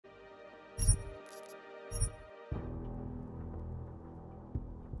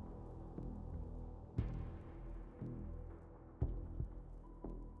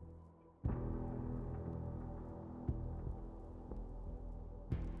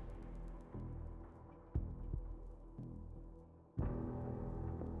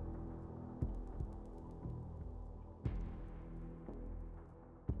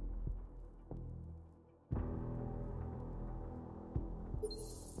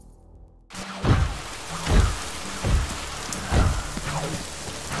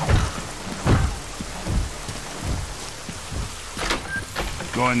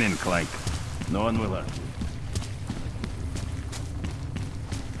Going in, Clank. No one will hurt.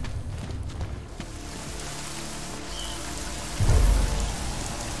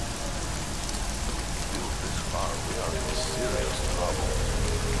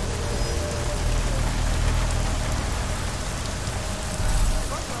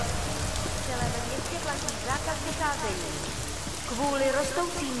 Kvůli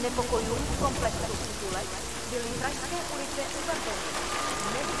rostoucím nepokojům v komplexu Titulek byly pražské ulice uzavřeny.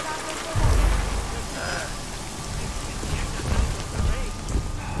 Nevycházejte ven.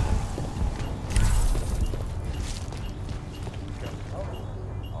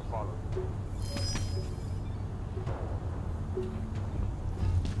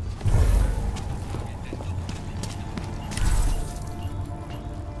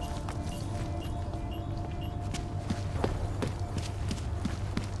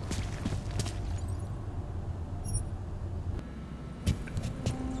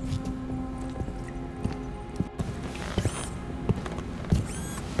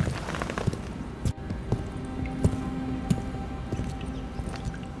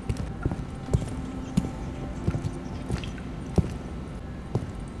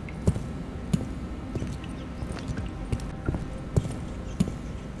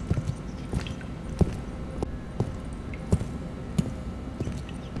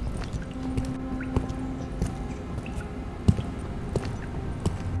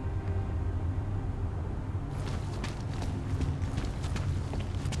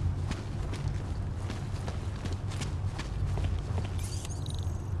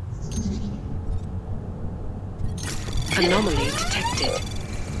 Anomaly detected.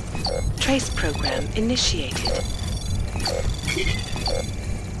 Trace program initiated.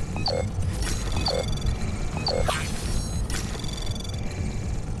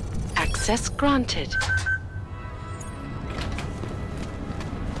 Access granted.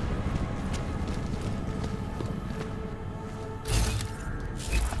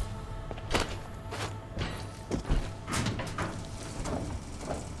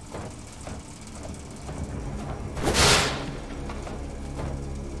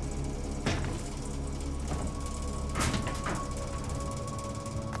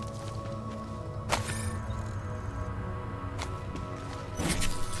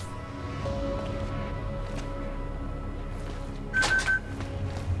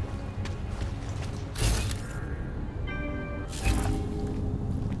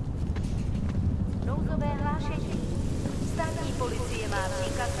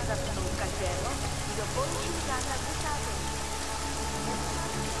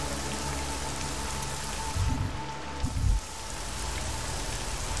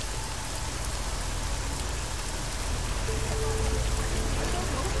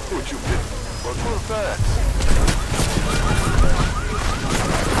 What you did? What was that?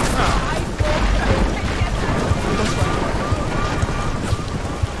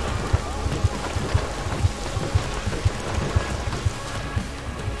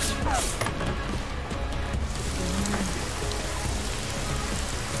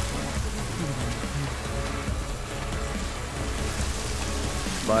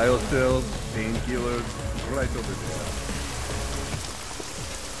 Biocells, painkillers, right over there.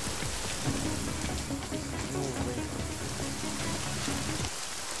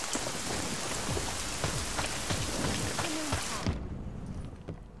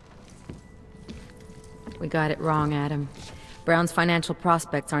 We got it wrong, Adam. Brown's financial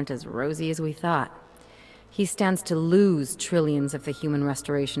prospects aren't as rosy as we thought. He stands to lose trillions if the Human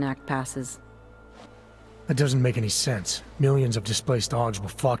Restoration Act passes. That doesn't make any sense. Millions of displaced Augs will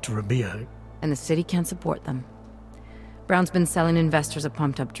flock to Rabia. And the city can't support them. Brown's been selling investors a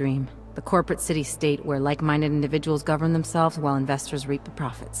pumped-up dream. The corporate city-state where like-minded individuals govern themselves while investors reap the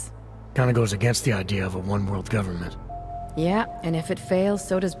profits. Kinda goes against the idea of a one-world government. Yeah, and if it fails,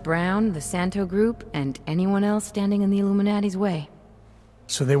 so does Brown, the Santo Group, and anyone else standing in the Illuminati's way.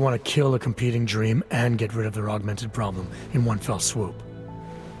 So they want to kill a competing dream and get rid of their augmented problem in one fell swoop.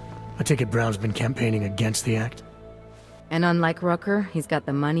 I take it Brown's been campaigning against the act? And unlike Rucker, he's got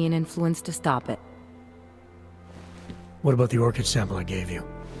the money and influence to stop it. What about the orchid sample I gave you?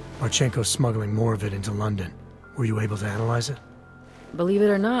 Marchenko's smuggling more of it into London. Were you able to analyze it? Believe it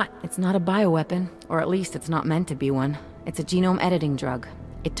or not, it's not a bioweapon, or at least it's not meant to be one. It's a genome editing drug.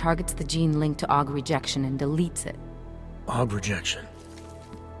 It targets the gene linked to AUG rejection and deletes it. AUG rejection?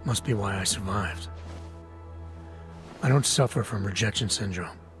 Must be why I survived. I don't suffer from rejection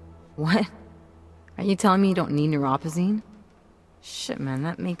syndrome. What? Are you telling me you don't need neuropozyne? Shit, man,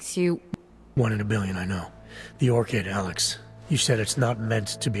 that makes you... 1 in a billion, I know. The orchid, Alex. You said it's not meant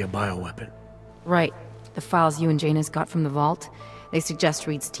to be a bioweapon. Right. The files you and Janus got from the vault, They suggest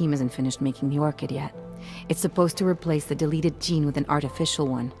Reed's team isn't finished making the orchid yet. It's supposed to replace the deleted gene with an artificial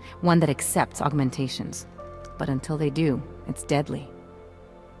one that accepts augmentations. But until they do, it's deadly.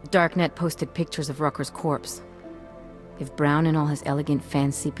 Darknet posted pictures of Rucker's corpse. If Brown and all his elegant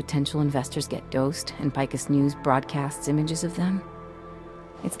fancy potential investors get dosed, and Picus News broadcasts images of them,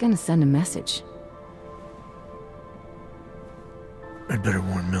 it's gonna send a message. I'd better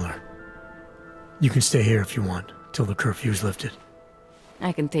warn Miller. You can stay here if you want, till the curfew's lifted.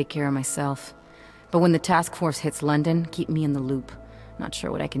 I can take care of myself. But when the task force hits London, keep me in the loop. Not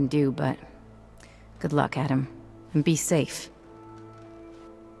sure what I can do, but... good luck, Adam. And be safe.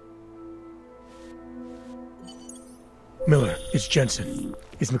 Miller, it's Jensen.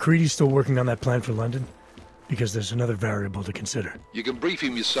 Is McCready still working on that plan for London? Because there's another variable to consider. You can brief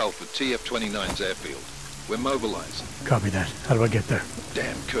him yourself at TF-29's airfield. We're mobilizing. Copy that. How do I get there?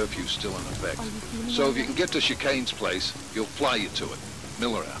 Damn curfew's still in effect. So if you can get to Chicane's place, he'll fly you to it.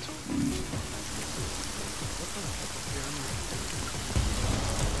 Miller out.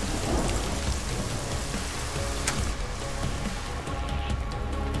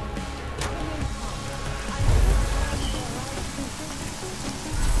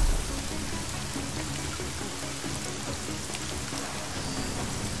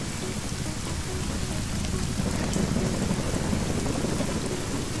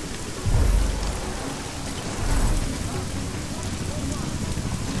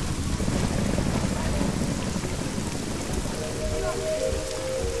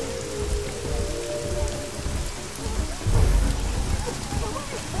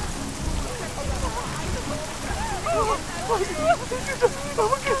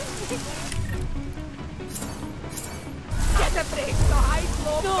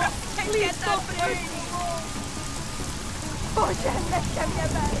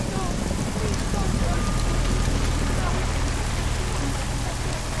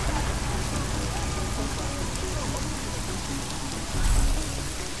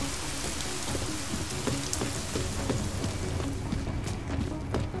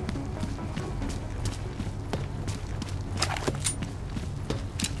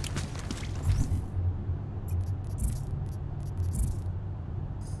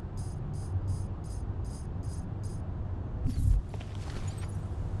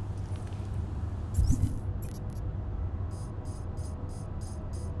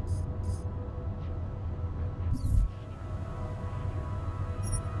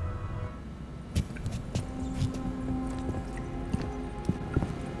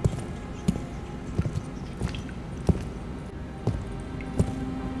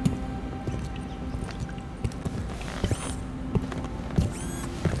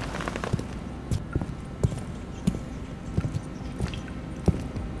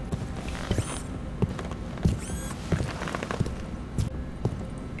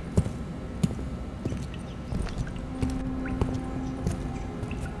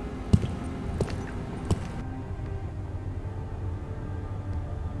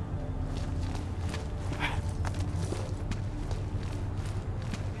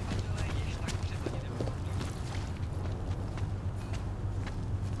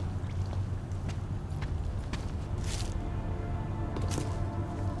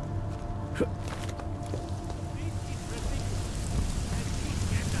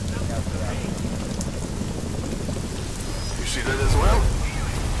 You see that as well?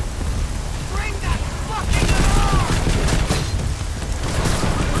 Bring that fucking alarm!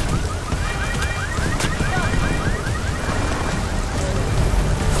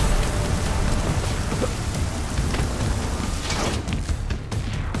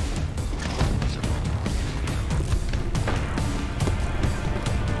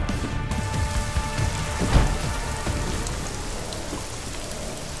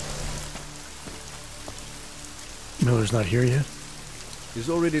 Miller's not here yet? He's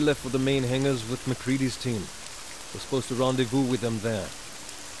already left for the main hangars with McCready's team. We're supposed to rendezvous with them there.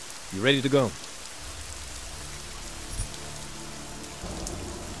 You ready to go?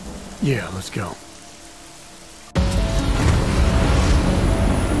 Yeah, let's go.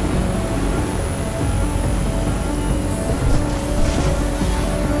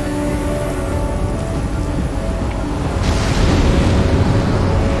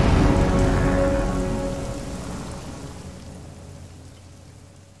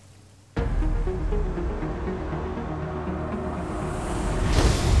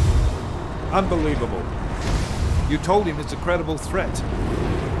 Unbelievable. You told him it's a credible threat.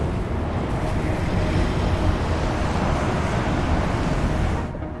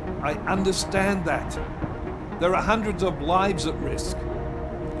 I understand that. There are hundreds of lives at risk.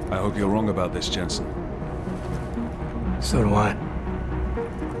 I hope you're wrong about this, Jensen. So do I.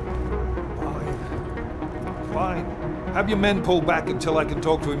 fine. Have your men pull back until I can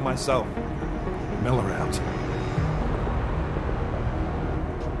talk to him myself. Miller out.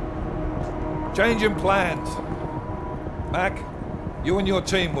 Changing plans. Mac, you and your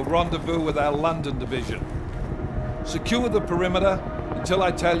team will rendezvous with our London division. Secure the perimeter until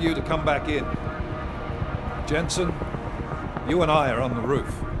I tell you to come back in. Jensen, you and I are on the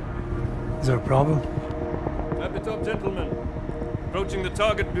roof. Is there a problem? Wrap it up, gentlemen. Approaching the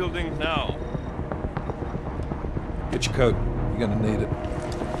target building now. Get your coat. You're gonna need it.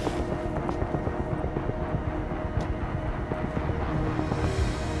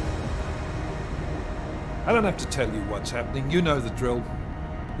 I don't have to tell you what's happening. You know the drill.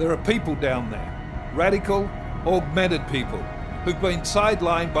 There are people down there. Radical, augmented people who've been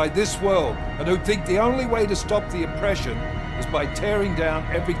sidelined by this world and who think the only way to stop the oppression is by tearing down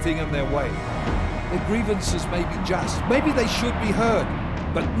everything in their way. Their grievances may be just. Maybe they should be heard.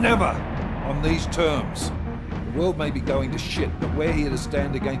 But never on these terms. The world may be going to shit, but we're here to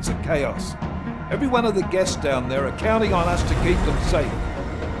stand against the chaos. Every one of the guests down there are counting on us to keep them safe.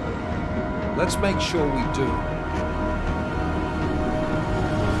 Let's make sure we do.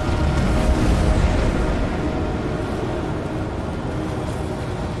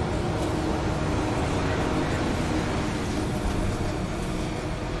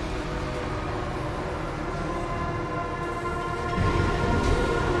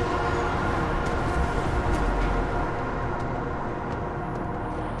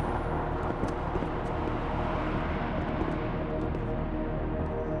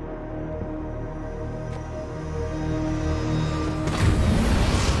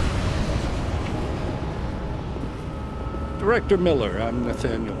 Director Miller, I'm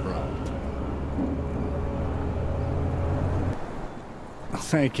Nathaniel Brown.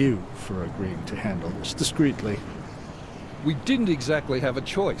 Thank you for agreeing to handle this discreetly. We didn't exactly have a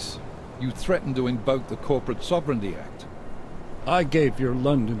choice. You threatened to invoke the Corporate Sovereignty Act. I gave your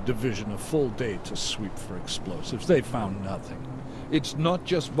London division a full day to sweep for explosives. They found nothing. It's not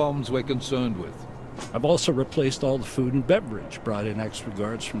just bombs we're concerned with. I've also replaced all the food and beverage, brought in extra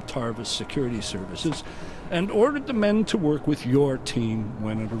guards from Tarvis Security Services, and ordered the men to work with your team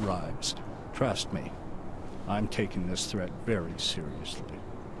when it arrives. Trust me, I'm taking this threat very seriously.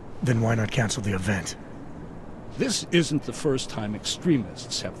 Then why not cancel the event? This isn't the first time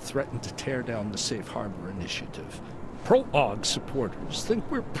extremists have threatened to tear down the Safe Harbor Initiative. Pro-AUG supporters think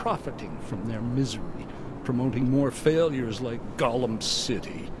we're profiting from their misery, promoting more failures like Gollum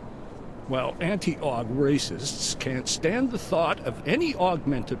City. While anti-AUG racists can't stand the thought of any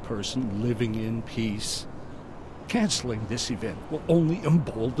augmented person living in peace. Canceling this event will only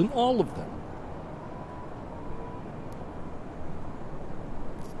embolden all of them.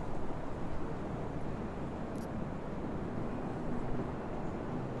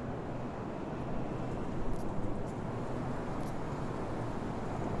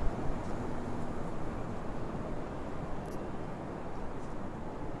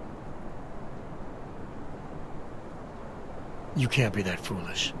 You can't be that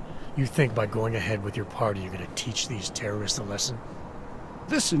foolish. You think by going ahead with your party you're going to teach these terrorists a lesson?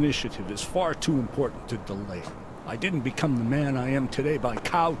 This initiative is far too important to delay. I didn't become the man I am today by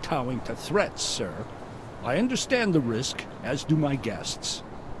kowtowing to threats, sir. I understand the risk, as do my guests.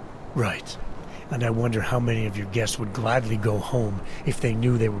 Right. And I wonder how many of your guests would gladly go home if they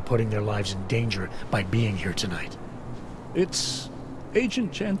knew they were putting their lives in danger by being here tonight. It's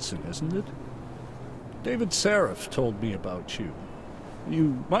Agent Jensen, isn't it? David Seraph told me about you.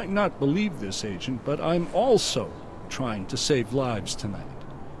 You might not believe this, Agent, but I'm also trying to save lives tonight.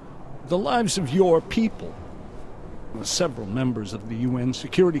 The lives of your people. Several members of the UN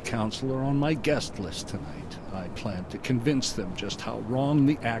Security Council are on my guest list tonight. I plan to convince them just how wrong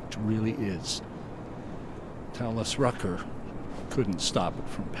the act really is. Tallis Rucker couldn't stop it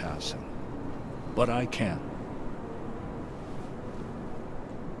from passing. But I can.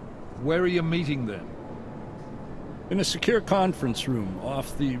 Where are you meeting them? In a secure conference room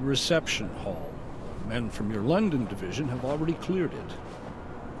off the reception hall. Men from your London division have already cleared it.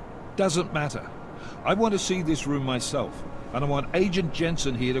 Doesn't matter. I want to see this room myself, and I want Agent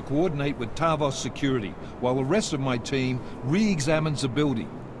Jensen here to coordinate with Tarvos Security, while the rest of my team re-examines the building.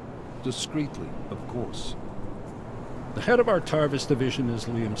 Discreetly, of course. The head of our Tarvis division is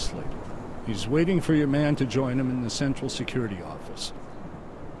Liam Slater. He's waiting for your man to join him in the Central Security Office.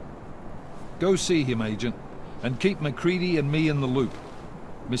 Go see him, Agent. And keep MacReady and me in the loop.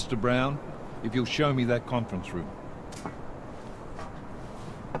 Mr. Brown, if you'll show me that conference room.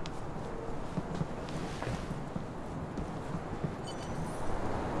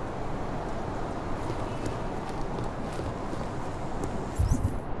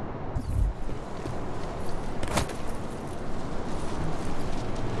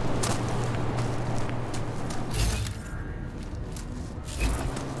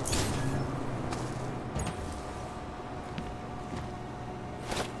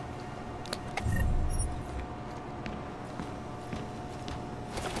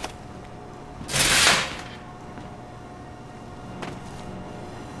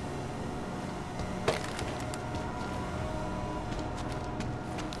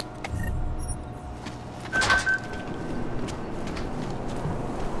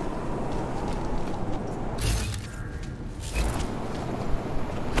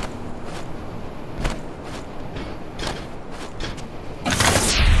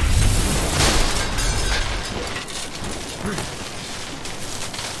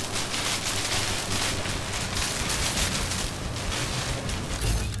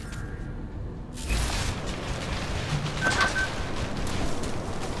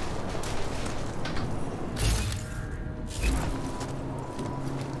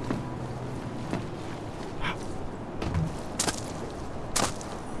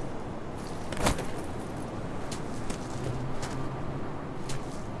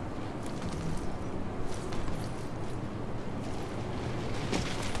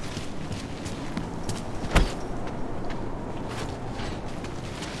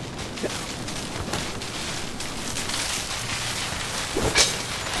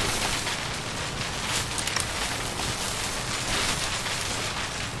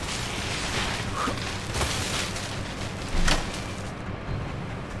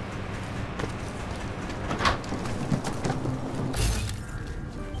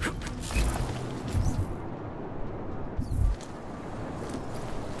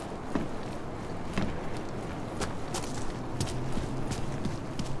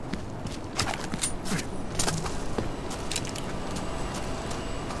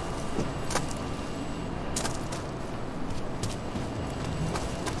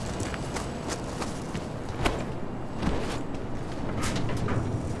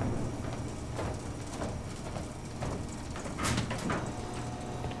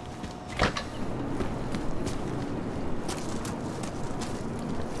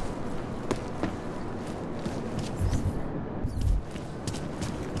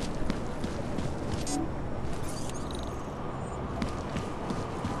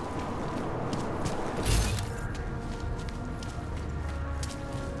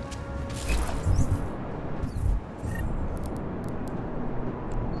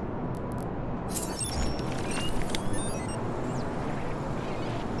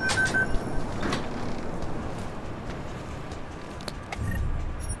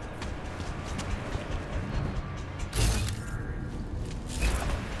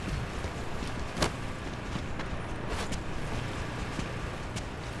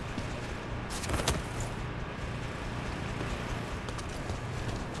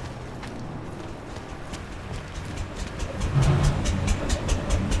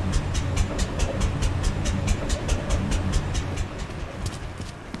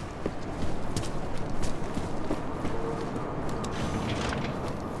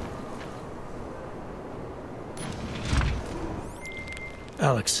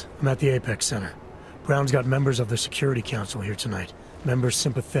 Alex, I'm at the Apex Center. Brown's got members of the Security Council here tonight. Members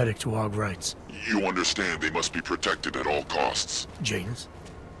sympathetic to AUG rights. You understand they must be protected at all costs. Janus?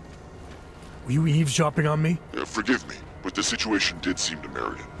 Were you eavesdropping on me? Forgive me, but the situation did seem to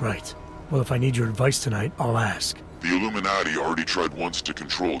merit it. Right. Well, if I need your advice tonight, I'll ask. The Illuminati already tried once to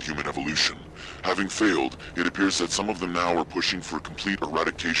control human evolution. Having failed, it appears that some of them now are pushing for complete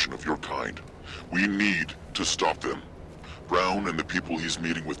eradication of your kind. We need to stop them. Brown and the people he's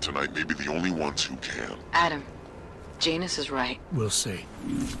meeting with tonight may be the only ones who can. Adam, Janus is right. We'll see.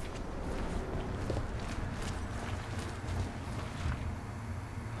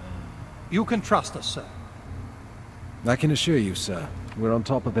 You can trust us, sir. I can assure you, sir. We're on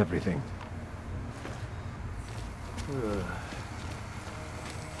top of everything.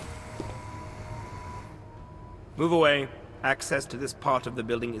 Move away. Access to this part of the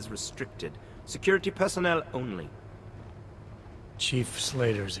building is restricted. Security personnel only. Chief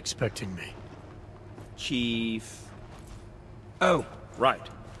Slater's expecting me. Chief... Oh, right.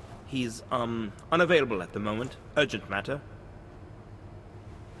 He's, unavailable at the moment. Urgent matter.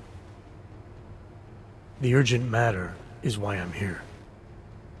 The urgent matter is why I'm here.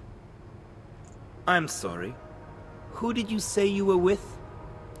 I'm sorry. Who did you say you were with?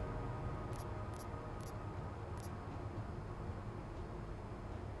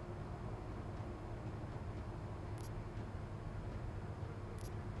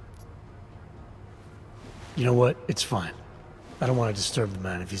 You know what? It's fine. I don't want to disturb the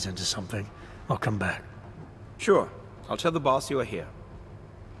man if he's into something. I'll come back. Sure. I'll tell the boss you are here.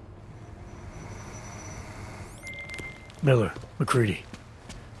 Miller, McCready.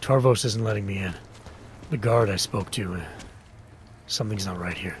 Tarvos isn't letting me in. The guard I spoke to, something's not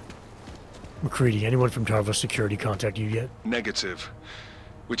right here. McCready, anyone from Tarvos Security contact you yet? Negative.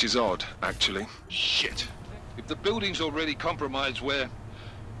 Which is odd, actually. Shit. If the building's already compromised,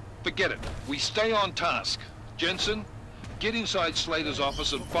 forget it. We stay on task. Jensen, get inside Slater's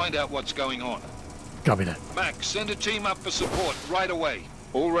office and find out what's going on. Copy that. Max, send a team up for support right away.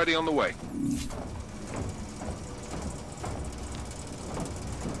 Already on the way.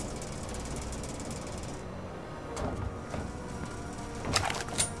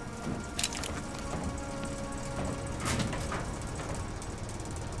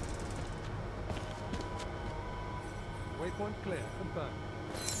 Waypoint clear. Confirm.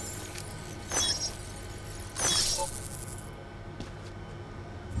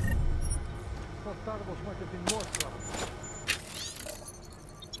 Tarvos might have been more trouble.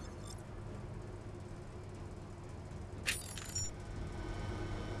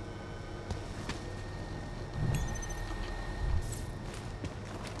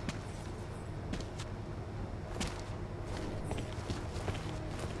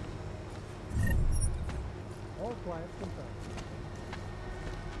 All quiet, confirmed.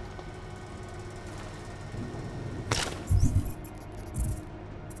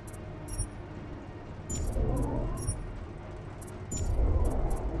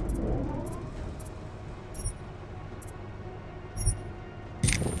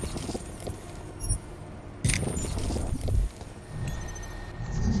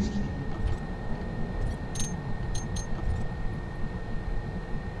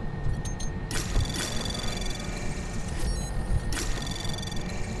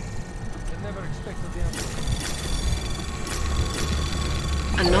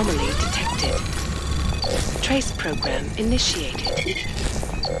 Anomaly detected. Trace program initiated.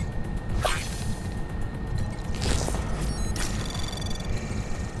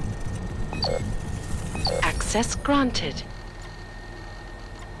 Access granted.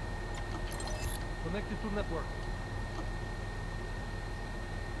 Connected to network.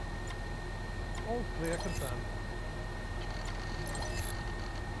 All clear, confirmed.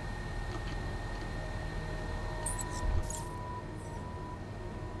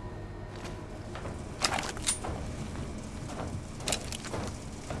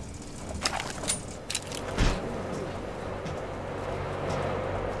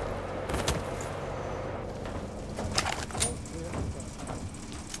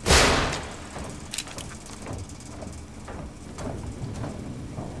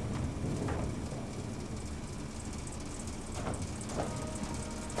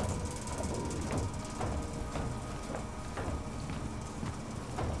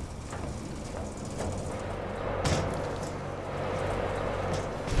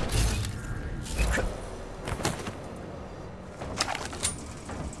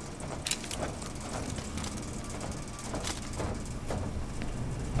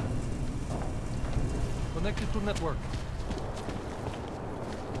 Connected to network.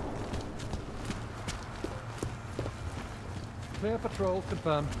 Clear patrol,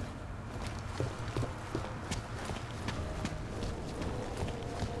 confirmed.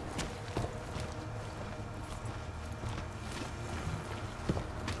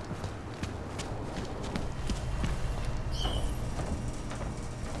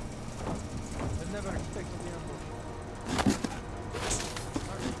 I never expected the ambush.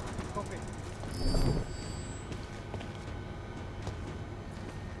 Copy.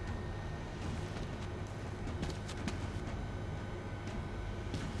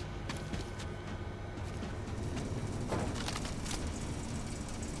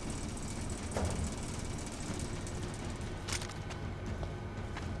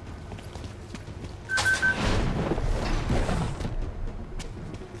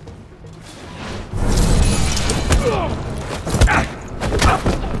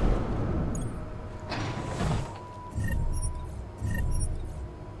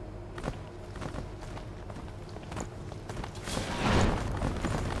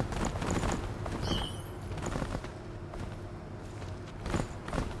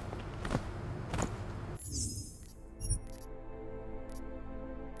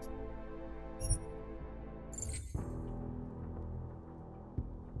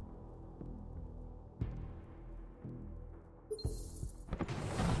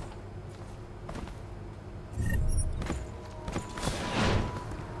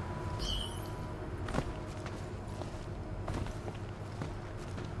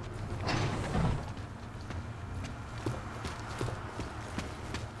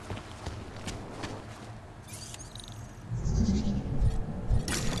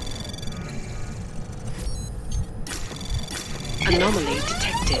 Anomaly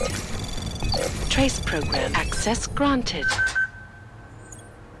detected. Trace program access granted.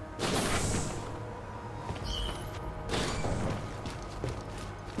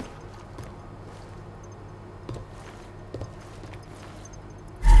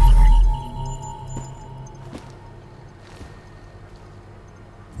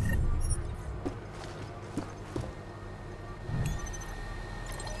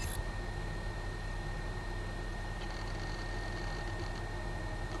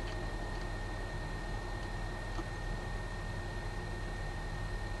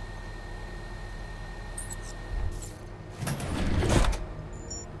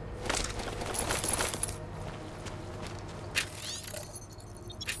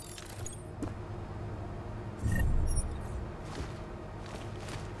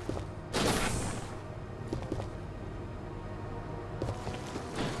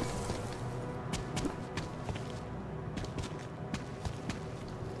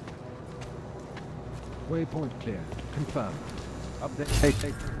 Waypoint clear. Confirmed. Update.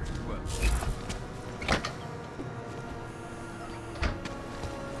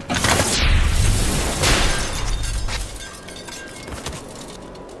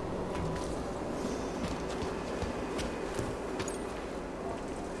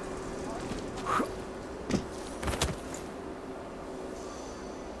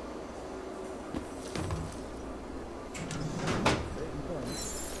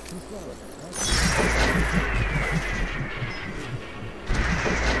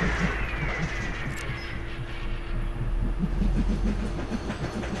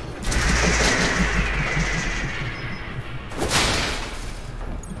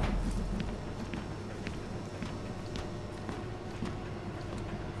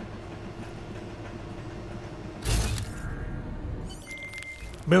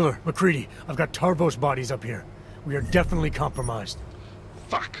 Miller, McCready, I've got Tarbo's bodies up here. We are definitely compromised.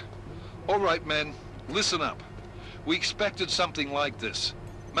 Fuck. All right, men. Listen up. We expected something like this.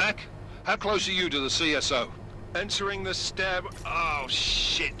 Mac, how close are you to the CSO? Entering the stair... Oh,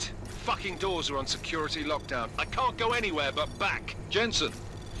 shit. Fucking doors are on security lockdown. I can't go anywhere but back. Jensen,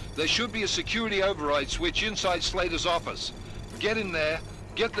 there should be a security override switch inside Slater's office. Get in there,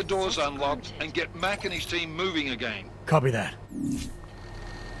 get the doors unlocked, and get Mac and his team moving again. Copy that.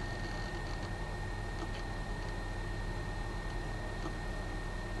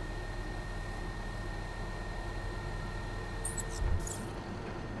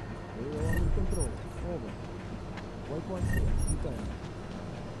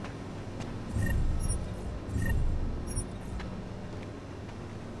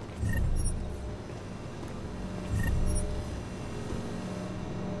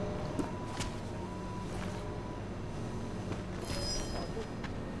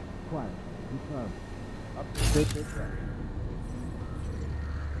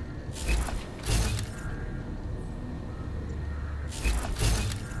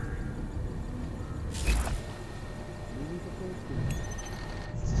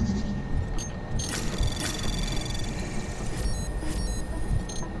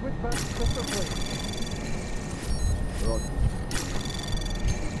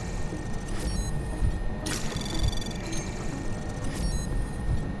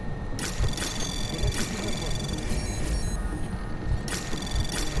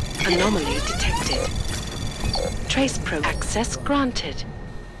 Anomaly detected. Trace probe access granted.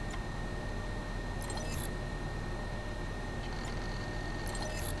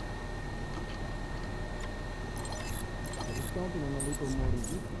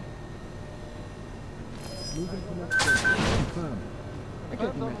 I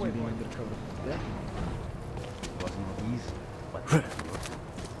can't imagine being under cover of that. It wasn't easy, but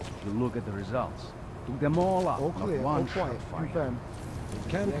if you look at the results, took them all out. All clear, all quiet, confirm.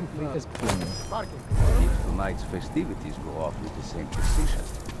 Can confirm as planned. Parking. If tonight's festivities go off with the same precision.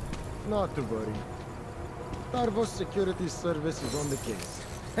 Not to worry. Tarvos Security Service is on the case.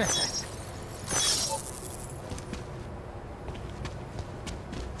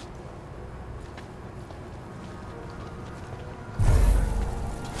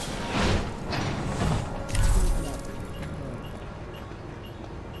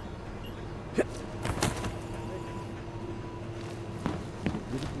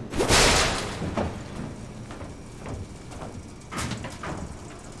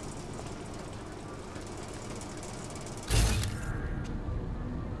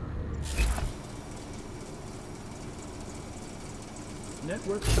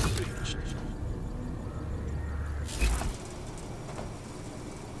 Network breached.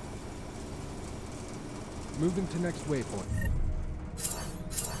 Moving to next waypoint.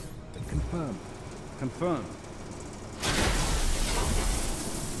 Confirm. Confirm.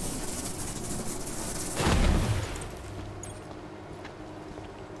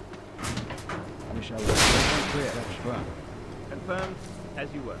 We shall clear. Confirm. Confirmed,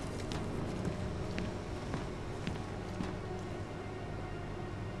 as you were.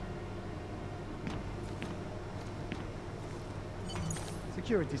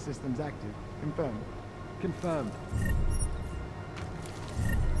 Security systems active. Confirmed. Confirmed.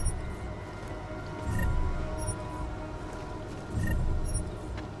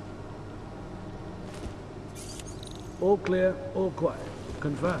 All clear, all quiet.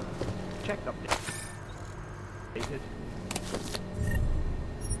 Confirmed. Check update. Dated.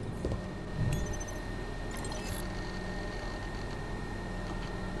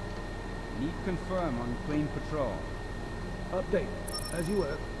 Need confirm on plane patrol. Update, as you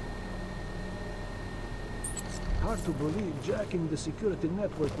were. Hard to believe jacking the security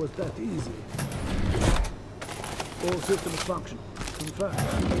network was that easy. All systems function. Confirmed.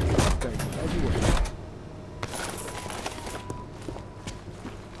 Update, as you were.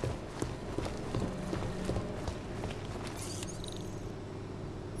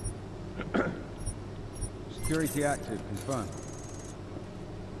 Security active. Confirmed.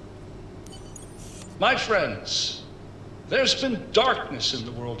 My friends, there's been darkness in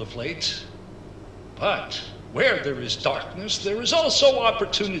the world of late. But where there is darkness, there is also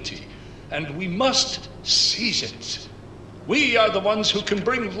opportunity, and we must seize it. We are the ones who can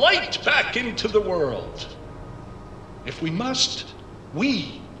bring light back into the world. If we must,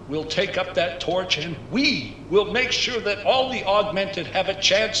 we will take up that torch, and we will make sure that all the augmented have a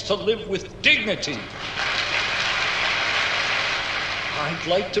chance to live with dignity. I'd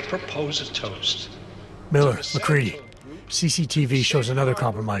like to propose a toast. Miller, McCready. CCTV shows another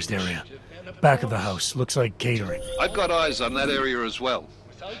compromised area. Back of the house. Looks like catering. I've got eyes on that area as well.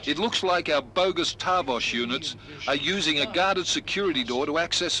 It looks like our bogus Tarvos units are using a guarded security door to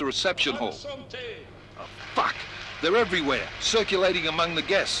access the reception hall. Oh, fuck! They're everywhere, circulating among the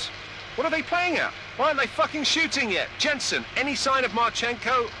guests. What are they playing at? Why aren't they fucking shooting yet? Jensen, any sign of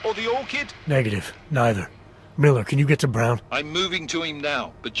Marchenko or the Orchid? Negative. Neither. Miller, can you get to Brown? I'm moving to him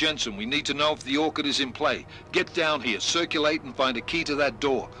now, but Jensen, we need to know if the Orchid is in play. Get down here, circulate and find a key to that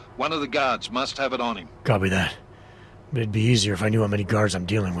door. One of the guards must have it on him. Copy that. But it'd be easier if I knew how many guards I'm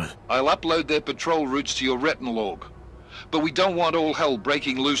dealing with. I'll upload their patrol routes to your retinal log. But we don't want all hell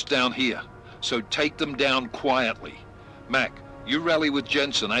breaking loose down here. So take them down quietly. Mac, you rally with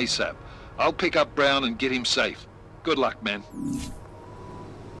Jensen ASAP. I'll pick up Brown and get him safe. Good luck, man.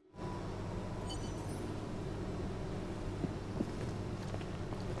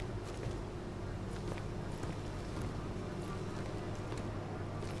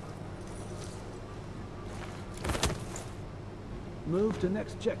 Move to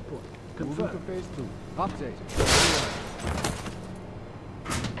next checkpoint. Confirm. Moving to phase 2. Update.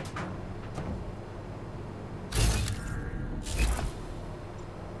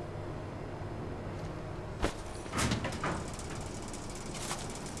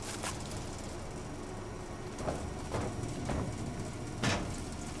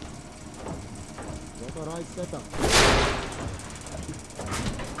 unauthorized setup.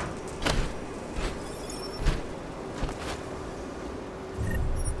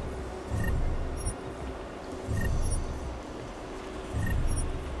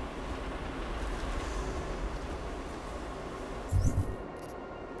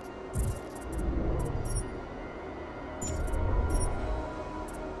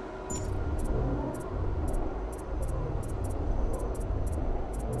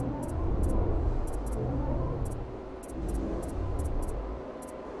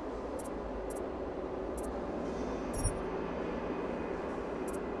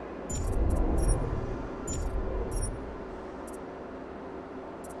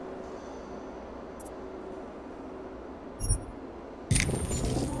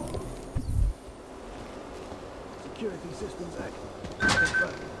 Security systems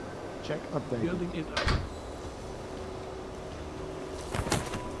active. Check update. Building it up.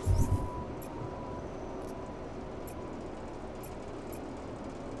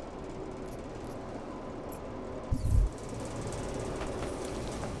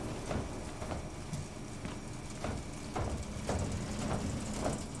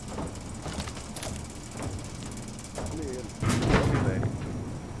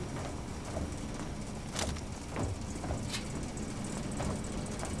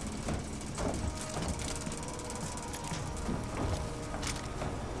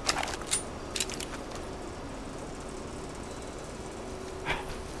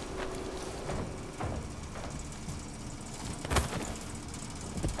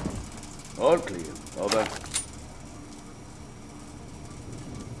 All clear. Over.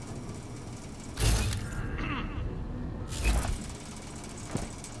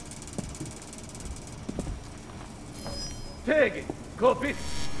 Take it. Copy.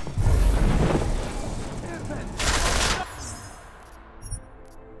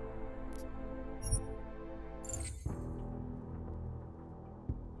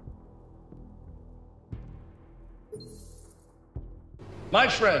 My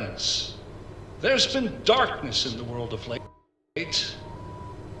friends, there's been darkness in the world of late,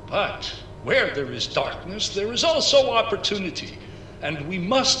 but where there is darkness, there is also opportunity, and we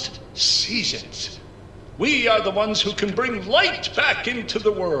must seize it. We are the ones who can bring light back into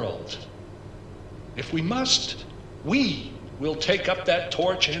the world. If we must, we will take up that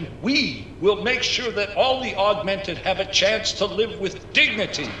torch, and we will make sure that all the augmented have a chance to live with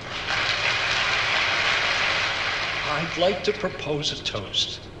dignity. I'd like to propose a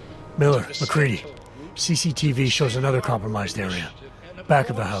toast. Miller, McCready. CCTV shows another compromised area. Back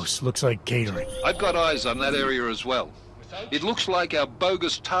of the house. Looks like catering. I've got eyes on that area as well. It looks like our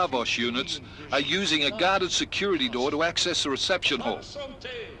bogus Tarvos units are using a guarded security door to access the reception hall.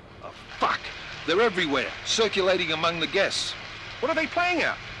 Oh, fuck! They're everywhere, circulating among the guests. What are they playing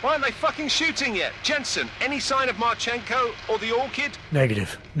at? Why aren't they fucking shooting yet? Jensen, any sign of Marchenko or the Orchid?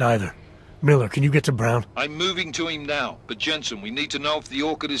 Negative. Neither. Miller, can you get to Brown? I'm moving to him now, but Jensen, we need to know if the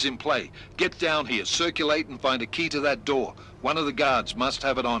Orchid is in play. Get down here, circulate and find a key to that door. One of the guards must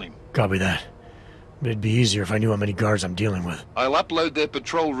have it on him. Copy that. It'd be easier if I knew how many guards I'm dealing with. I'll upload their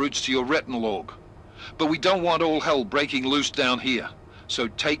patrol routes to your retinal log. But we don't want all hell breaking loose down here. So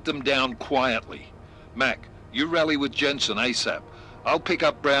take them down quietly. Mac, you rally with Jensen ASAP. I'll pick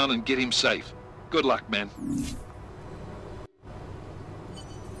up Brown and get him safe. Good luck, man.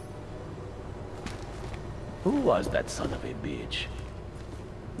 Who was that son of a bitch?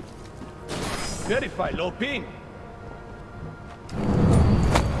 Verify low ping.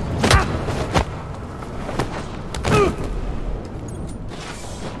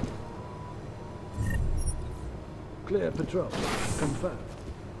 Clear patrol. Confirmed.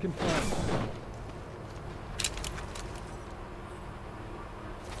 Confirmed.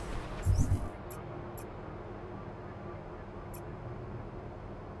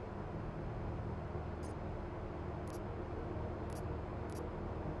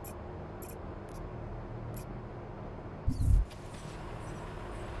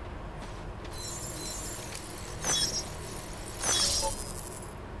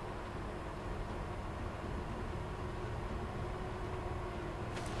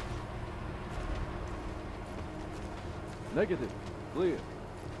 Negative. Clear.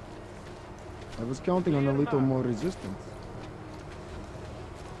 I was counting on a little more resistance.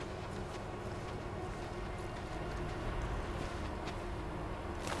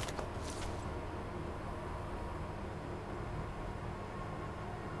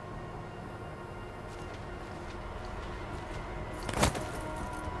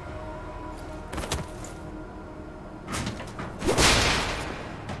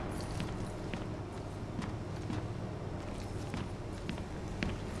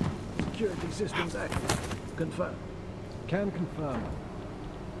 security systems active. Confirm. Can confirm.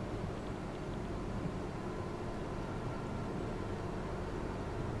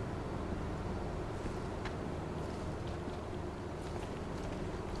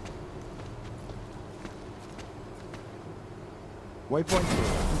 Waypoint clear.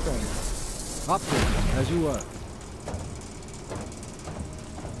 Confirmed. Up there, as you were.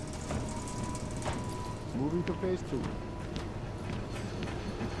 Moving to phase 2.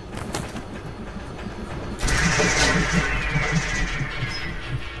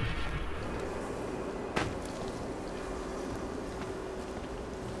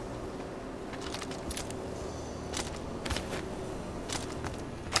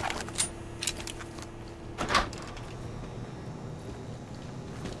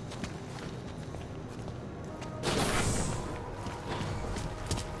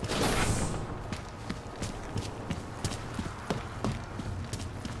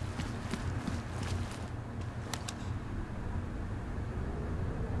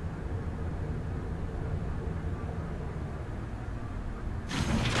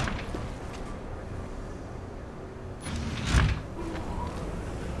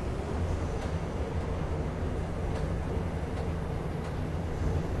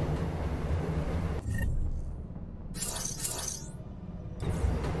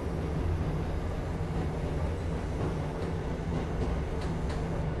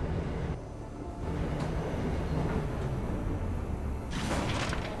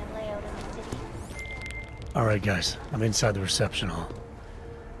 Alright guys, I'm inside the reception hall.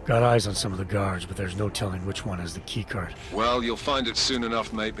 Got eyes on some of the guards, but there's no telling which one has the keycard. Well, you'll find it soon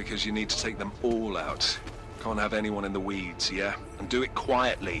enough, mate, because you need to take them all out. Can't have anyone in the weeds, yeah? And do it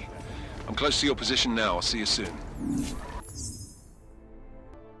quietly. I'm close to your position now. I'll see you soon.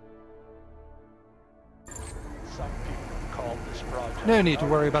 No need to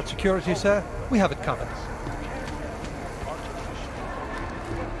worry about security, sir. We have it covered.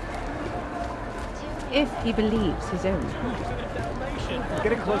 If he believes his own heart.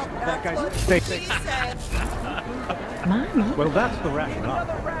 Getting close to that guy's face. Mama? Well, that's the rationale.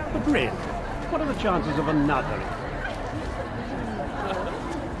 But really, what are the chances of another?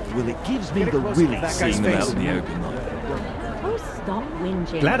 Well, it gives me the willies seeing them out in the open. Oh, stop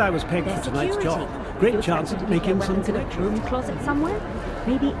whinging. Glad I was picked They're for tonight's security. job. Great chance to make in some in a connection. broom closet somewhere?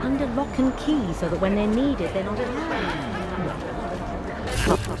 Maybe under lock and key so that when they're needed, they're not around.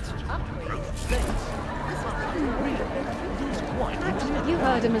 You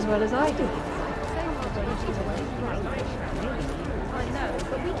heard him as well as I do.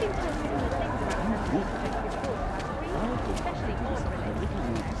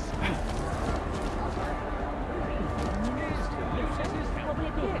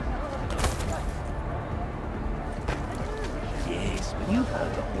 Yes, but you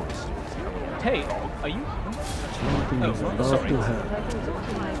heard the horror stories. Hey, are you... Oh, sorry.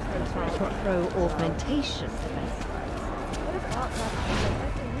 Pro augmentation.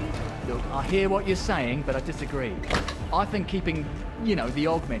 Look, I hear what you're saying, but I disagree. I think keeping, you know, the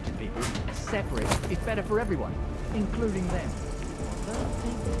augmented people separate is better for everyone, including them. I don't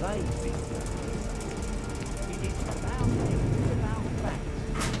think they think that. It is about facts.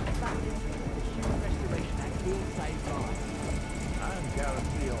 About the Human Restoration Act will save lives. And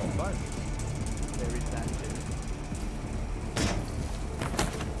guarantee on both. There is that too.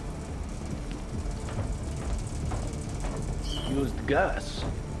 Used gas.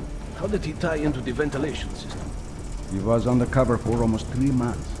 How did he tie into the ventilation system? He was undercover for almost 3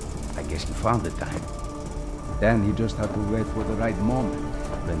 months. I guess he found the time. Then he just had to wait for the right moment,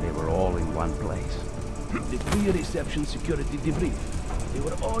 when they were all in one place. The pre-reception security debrief. They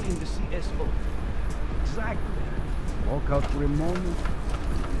were all in the CSO. Exactly. Walk out for a moment,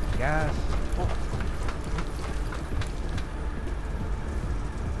 gas, off.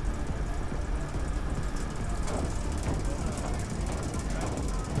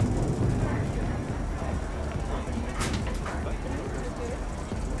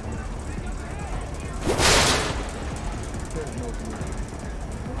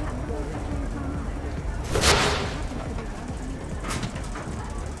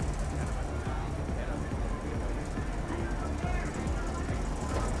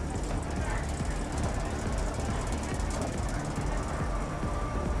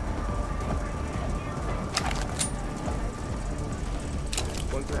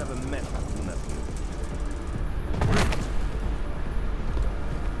 Going to have a mess on that.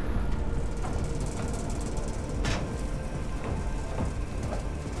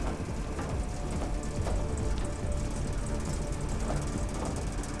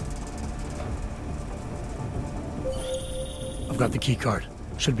 I've got the key card.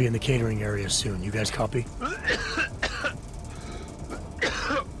 Should be in the catering area soon. You guys copy?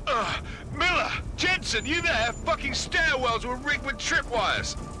 Miller! Jensen, you there? Fucking stairwells were rigged with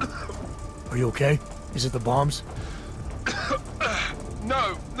tripwires. Are you okay? Is it the bombs?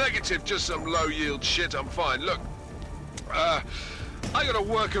 No, negative, just some low-yield shit. I'm fine. Look, I gotta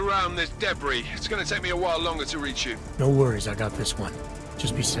work around this debris. It's gonna take me a while longer to reach you. No worries, I got this one.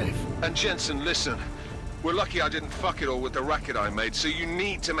 Just be safe. And Jensen, listen. We're lucky I didn't fuck it all with the racket I made, so you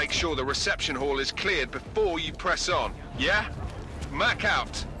need to make sure the reception hall is cleared before you press on, yeah? Mac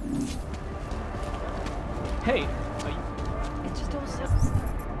out. Hey, It's just all so...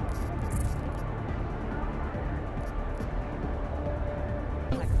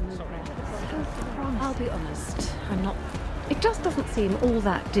 I'll be honest, I'm not... It just doesn't seem all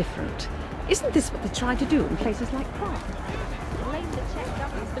that different. Isn't this what they try to do in places like Prague?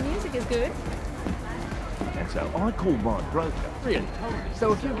 The music is good. That's how I call my broker. Really?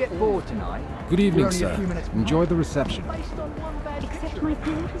 So if you get bored tonight... Good evening, you're only sir. a few minutes Enjoy the reception. Except my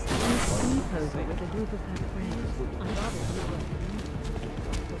dad was having a sleepover with a group of her friends.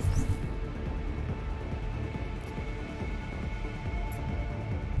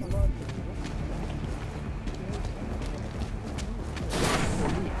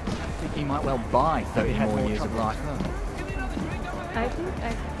 He might well buy 30 more years of life. I think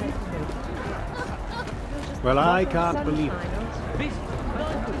well, I can't believe it.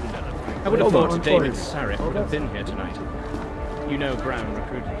 I would have thought David Sarif would have been here tonight. You know Brown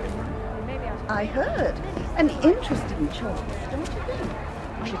recruited him, right? I heard. An interesting choice, don't you think?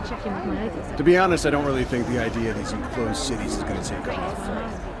 I should check in with my agents. To be honest, I don't really think the idea of these enclosed cities is going to take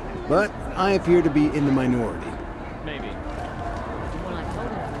off. But I appear to be in the minority. Maybe. Well, I told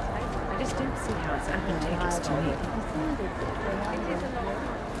him I just don't see how it's advantageous to me.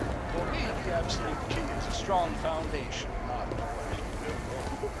 For me, the absolute key is a strong foundation, not a question built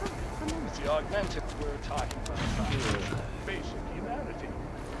over. With the augmented, we're talking about basic humanity.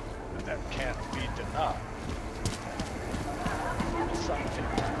 But that can't be denied. Something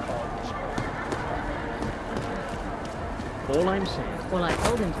to call respect. All I'm saying. Well, I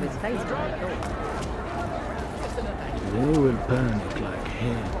told him to his face what I thought. They will panic like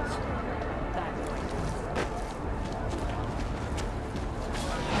hens.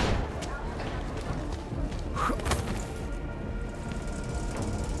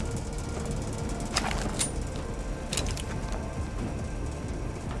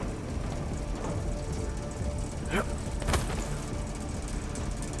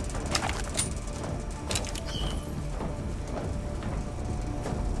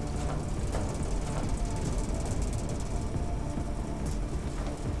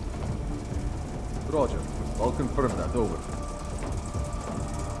 Roger. I'll confirm that. Over.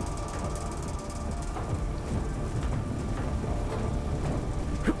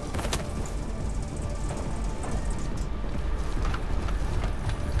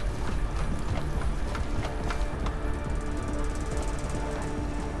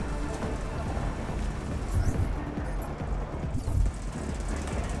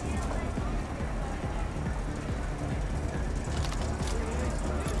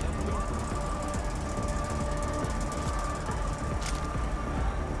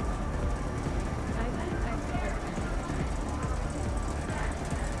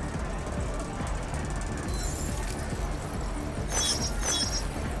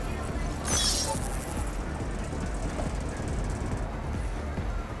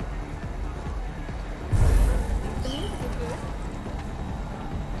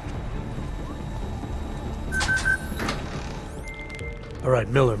 All right,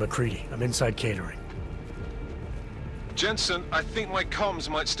 Miller, McCready. I'm inside catering. Jensen, I think my comms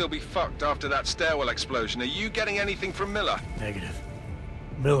might still be fucked after that stairwell explosion. Are you getting anything from Miller? Negative.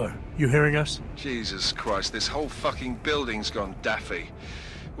 Miller, you hearing us? Jesus Christ, this whole fucking building's gone daffy.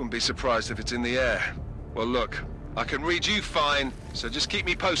 Wouldn't be surprised if it's in the air. Well, look, I can read you fine, so just keep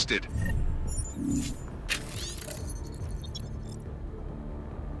me posted.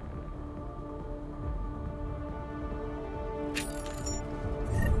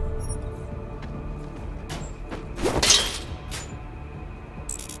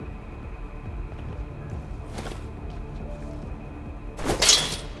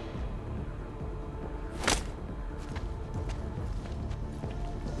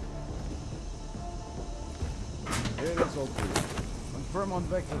 Here is all clear. Confirm on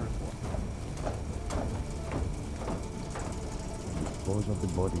vector report. Dispose of the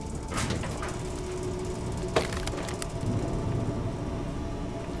body.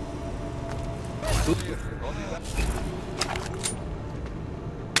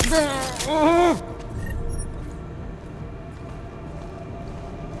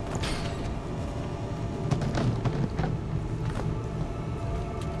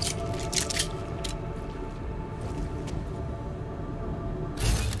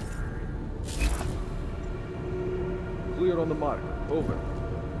 clear on the mark. Over.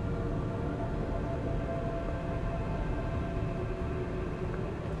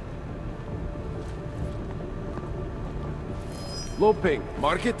 Low ping.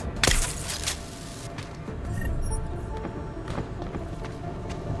 Mark it.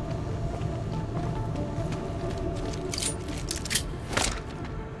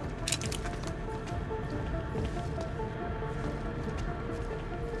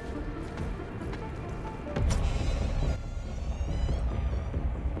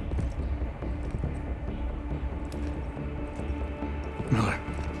 Miller.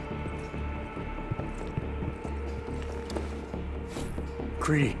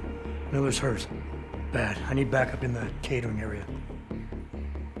 Creedy. Miller's hurt. Bad. I need backup in the catering area.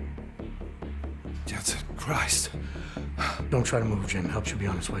 Jensen, Christ. Don't try to move, Jim. Help should be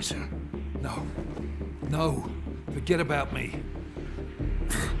on its way soon. No. No. Forget about me.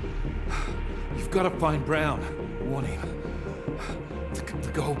 You've got to find Brown. Warn him.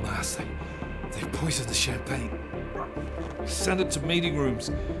 The gold mask. They've poisoned the champagne. Send it to meeting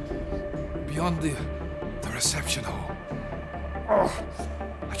rooms. Beyond the reception hall. Oh,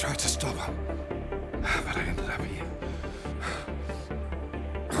 I tried to stop him. But I ended up here.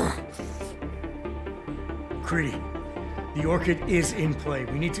 Creedy. The Orchid is in play.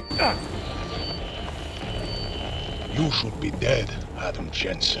 We need to... You should be dead, Adam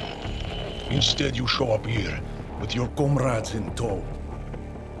Jensen. Instead, you show up here with your comrades in tow,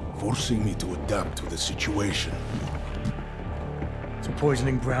 forcing me to adapt to the situation. So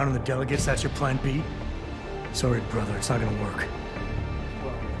poisoning Brown and the delegates, that's your plan B? Sorry, brother, it's not gonna work.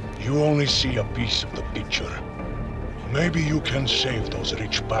 You only see a piece of the picture. Maybe you can save those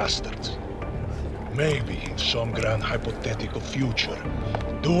rich bastards. Maybe in some grand hypothetical future,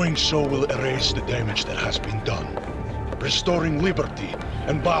 doing so will erase the damage that has been done, restoring liberty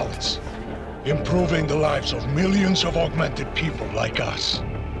and balance, improving the lives of millions of augmented people like us.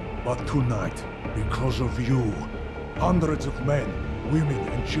 But tonight, because of you, hundreds of men, women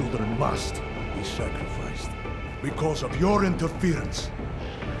and children must be sacrificed. Because of your interference,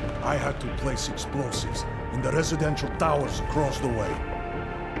 I had to place explosives in the residential towers across the way.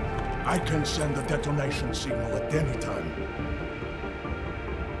 I can send a detonation signal at any time.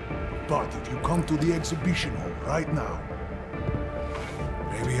 But if you come to the exhibition hall right now,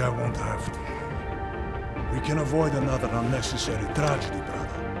 maybe I won't have to. We can avoid another unnecessary tragedy, brother.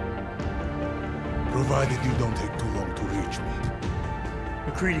 Provided you don't take too long to reach me.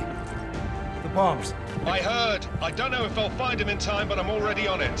 McCready, the bombs. I heard. I don't know if I'll find him in time, but I'm already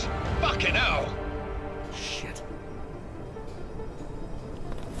on it. Fucking hell! Shit.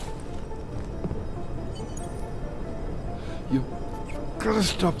 You've got to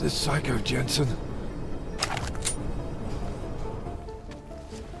stop this psycho, Jensen.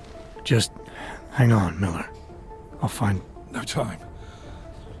 Just hang on, Miller. I'll find... No time.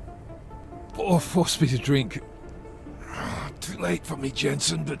 Or force me to drink. Too late for me,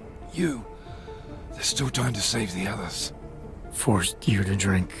 Jensen, but you... There's still time to save the others. Forced you to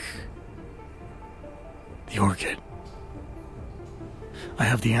drink... the Orchid. I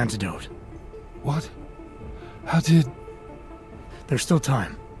have the antidote. What? How did... There's still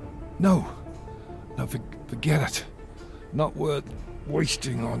time. No. No, forget it. Not worth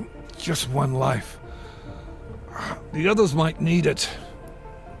wasting on just one life. The others might need it.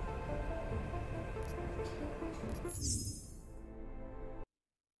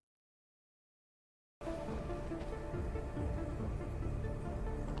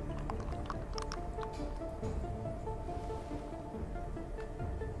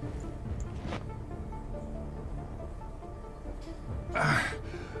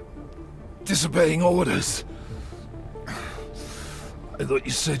 Disobeying orders. I thought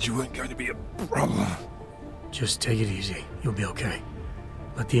you said you weren't going to be a problem. Just take it easy. You'll be okay.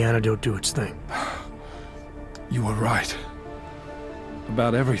 Let the antidote do its thing. You were right.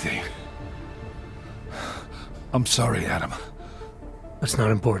 About everything. I'm sorry, Adam. That's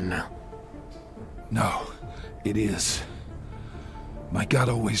not important now. No, it is. My God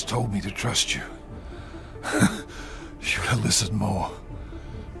always told me to trust you. Should have listened more.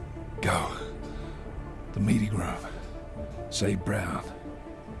 Go. The meeting room. Save Brown.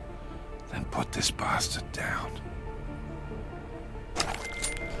 Then put this bastard down.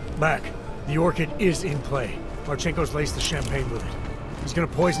 Mac, the Orchid is in play. Marchenko's laced the champagne with it. He's gonna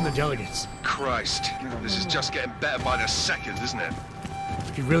poison the delegates. Christ, this is just getting better by the second, isn't it?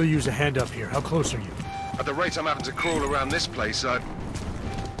 You could really use a hand up here. How close are you? At the rate I'm having to crawl around this place,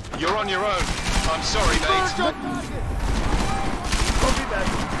 you're on your own. I'm sorry, mate. Copy that.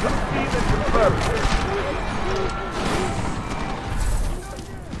 Proceed and confirm.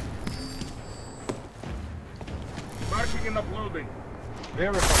 Marking Moving and uploading.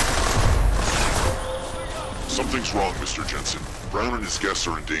 Something's wrong, Mr. Jensen. Brown and his guests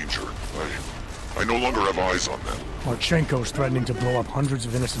are in danger. I no longer have eyes on them. Marchenko's threatening to blow up hundreds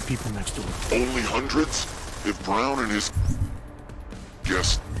of innocent people next door. Only hundreds? If Brown and his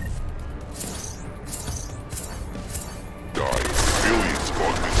guests die, billions of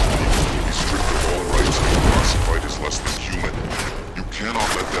augmented people will be stripped of all rights and classified as less than human. You cannot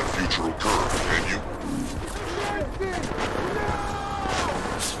let that future occur, can you?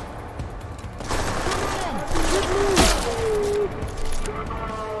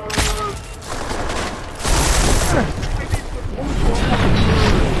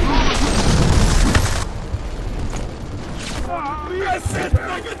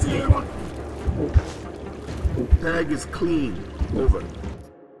 Tag is clean. Over.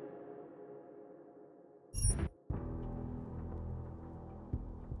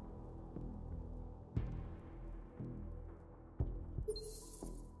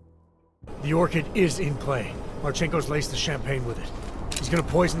 The Orchid is in play. Marchenko's laced the champagne with it. He's gonna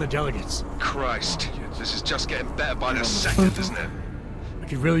poison the delegates. Christ, this is just getting better by the second, isn't it? I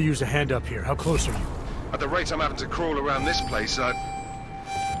could really use a hand up here. How close are you? At the rate I'm having to crawl around this place,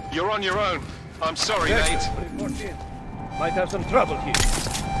 You're on your own. I'm sorry, mate. Might have some trouble here.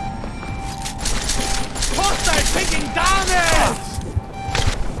 Hostile taking damage!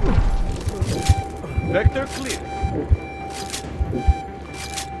 Vector clear.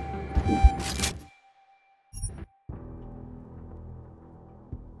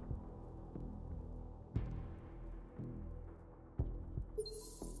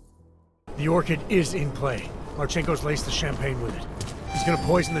 The Orchid is in play. Marchenko's laced the champagne with it. He's gonna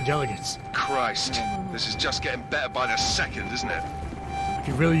poison the delegates. Christ, this is just getting better by the second, isn't it? I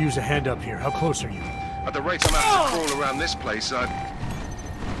could really use a hand up here. How close are you? At the rate I'm having to crawl around this place,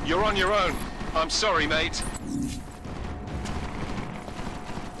 You're on your own. I'm sorry, mate.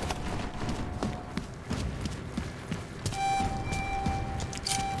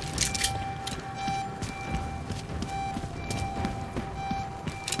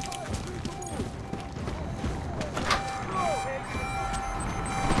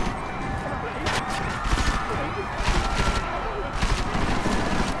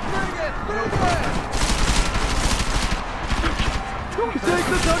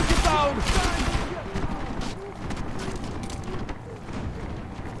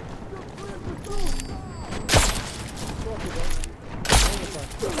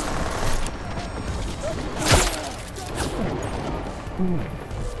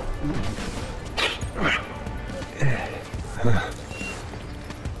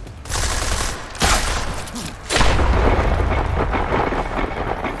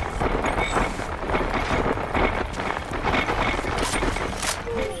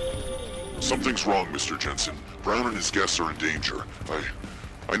 Something's wrong, Mr. Jensen. Brown and his guests are in danger.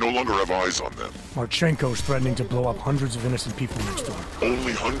 I no longer have eyes on them. Marchenko's threatening to blow up hundreds of innocent people next door.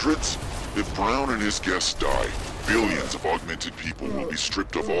 Only hundreds? If Brown and his guests die, billions of augmented people will be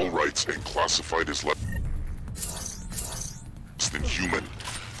stripped of all rights and classified as less than human.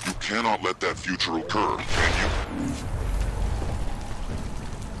 You cannot let that future occur, can you?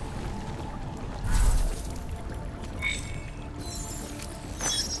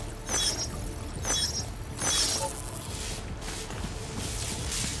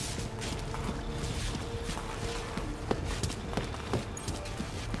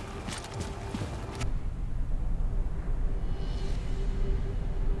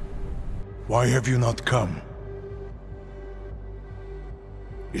 Why have you not come?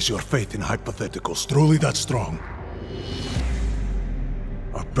 Is your faith in hypotheticals truly that strong?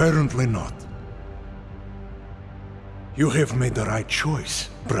 Apparently not. You have made the right choice,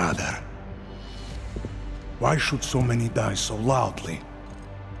 brother. Why should so many die so loudly,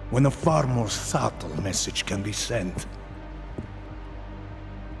 when a far more subtle message can be sent?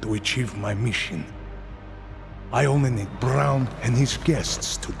 To achieve my mission, I only need Brown and his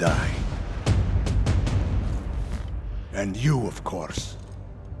guests to die. And you, of course.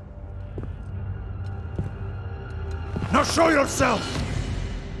 Now show yourself!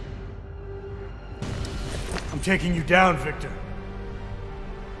 I'm taking you down, Victor.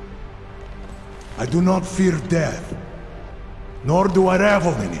 I do not fear death, nor do I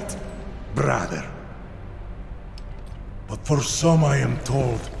revel in it, brother. But for some I am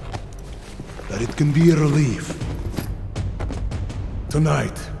told that it can be a relief.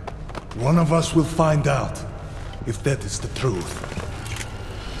 Tonight, one of us will find out if that is the truth.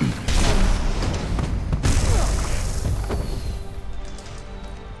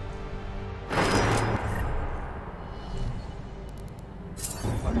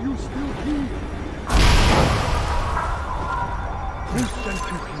 Are you still here? Who sent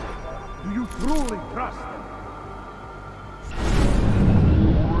you here? Do you truly trust them?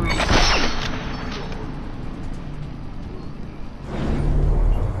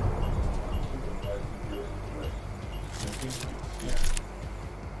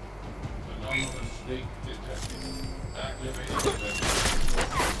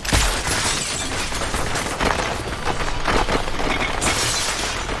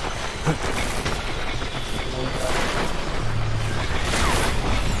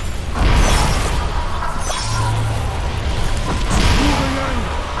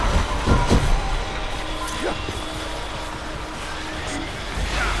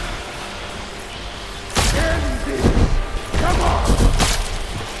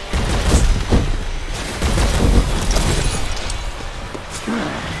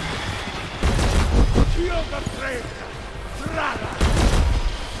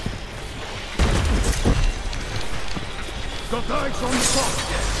 Got eyes on the top.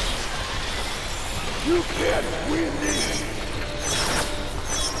 You can't win this.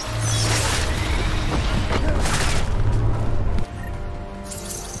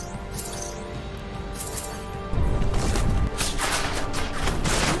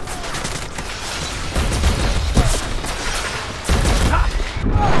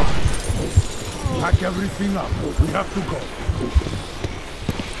 Pack everything up. We have to go.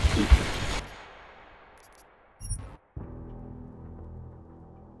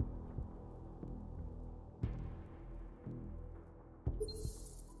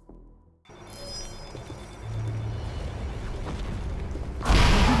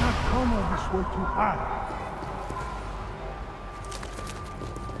 Way too high.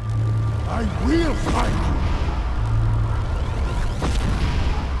 I will find you.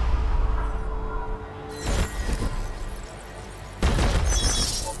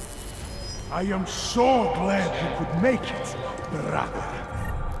 I am so glad you could make it, brother.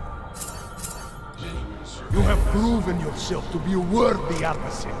 You have proven yourself to be a worthy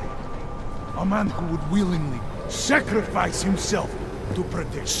adversary. A man who would willingly sacrifice himself to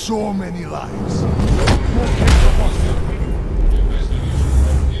protect so many lives.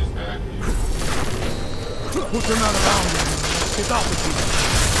 Put another round in and let's get out of here.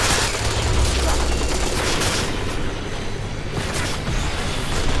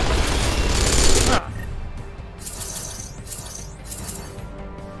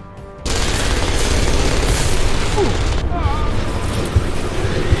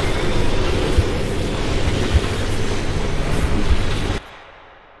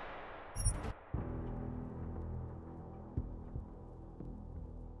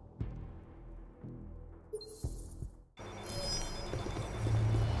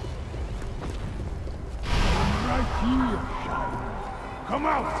 Come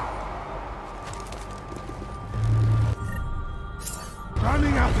out!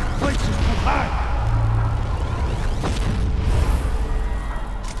 Running out of places to hide!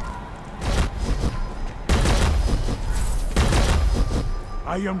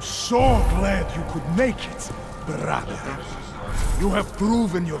 I am so glad you could make it, brother. You have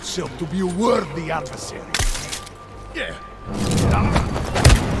proven yourself to be a worthy adversary. Yeah.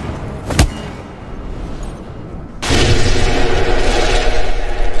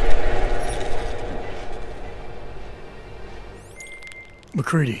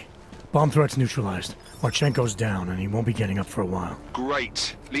 McCready, bomb threat's neutralized. Marchenko's down, and he won't be getting up for a while.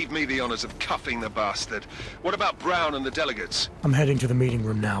 Great. Leave me the honors of cuffing the bastard. What about Brown and the delegates? I'm heading to the meeting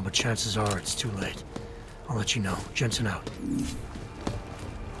room now, but chances are it's too late. I'll let you know. Jensen out.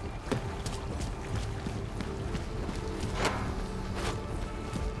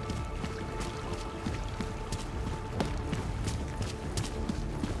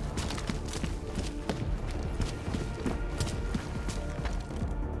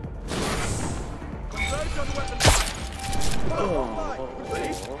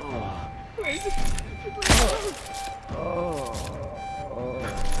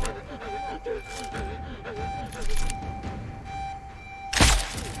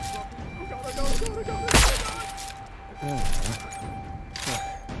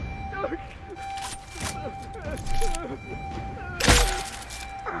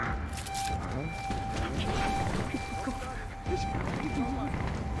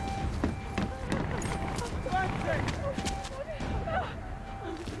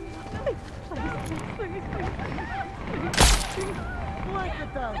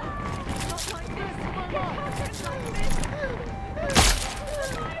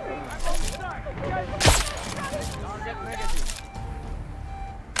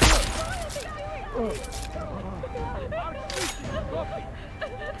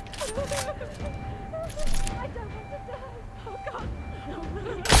 I don't want to die. Oh God.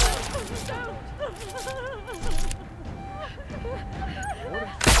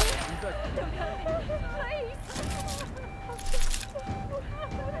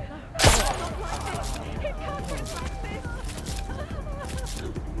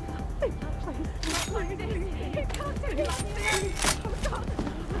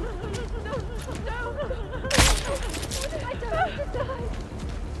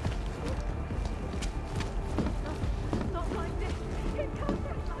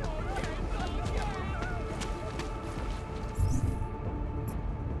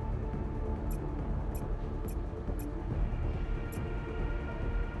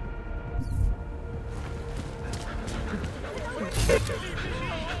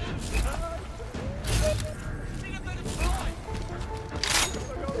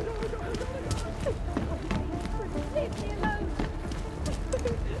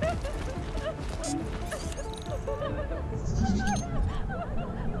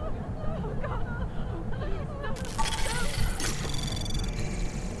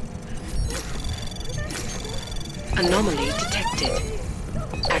 Anomaly detected.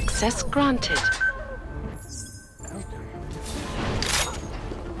 Access granted.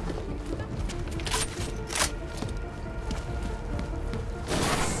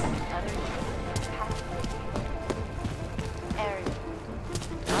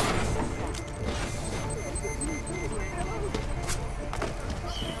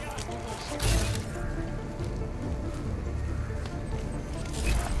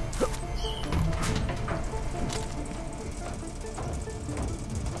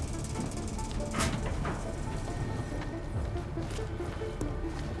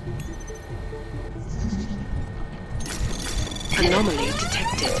 Anomaly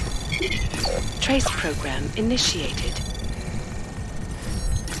detected. Trace program initiated.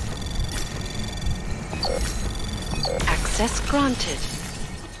 Access granted.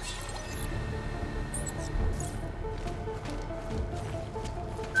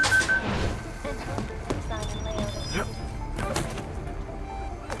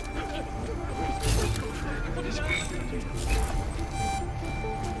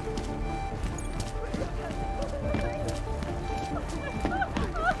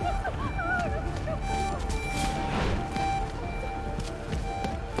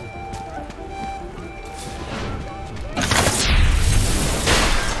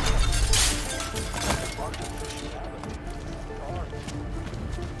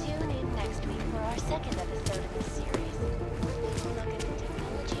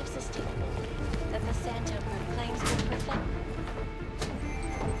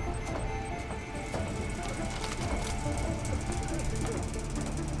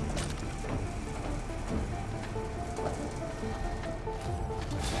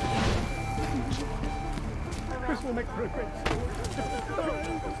 Chris will make progress.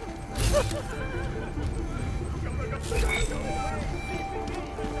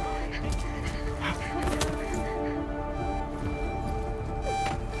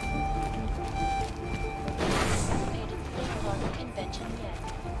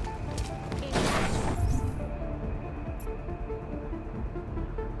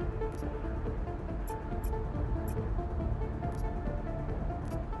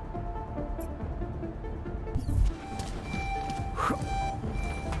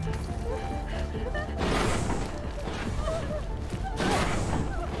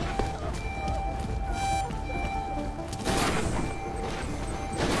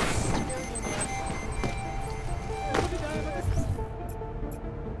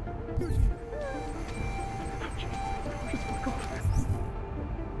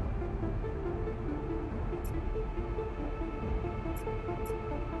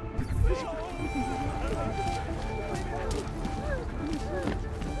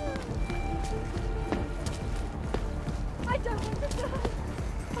 I don't want to die.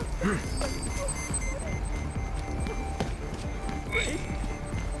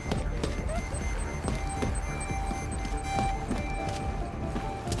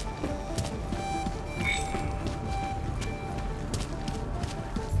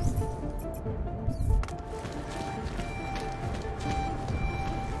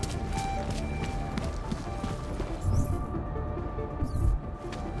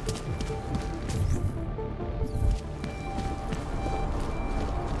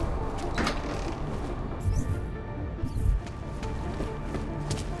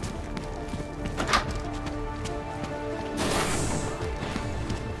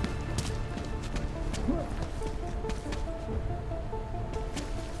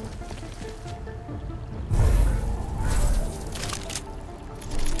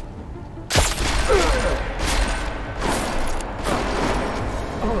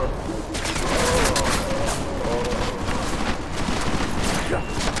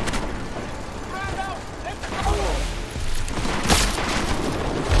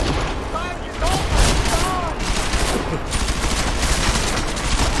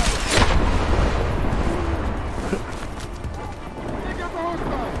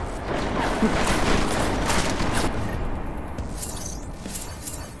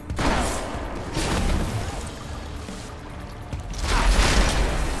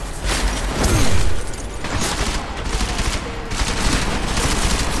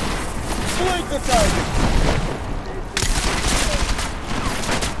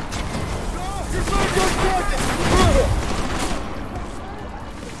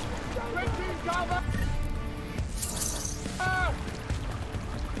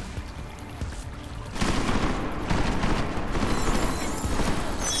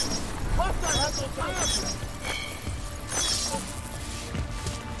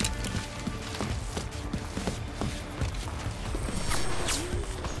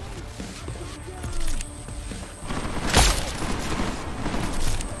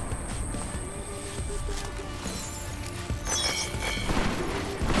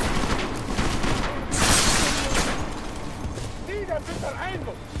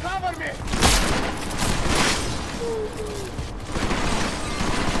 Cover me!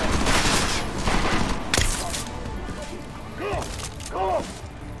 Go! Go!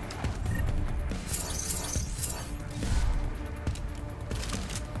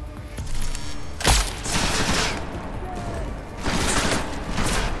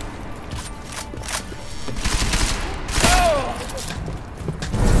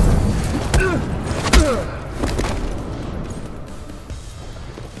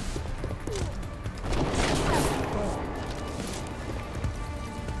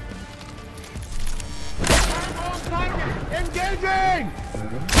 Engaging!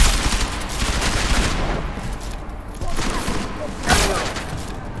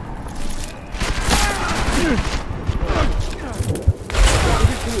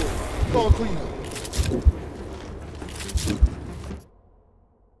 All clean.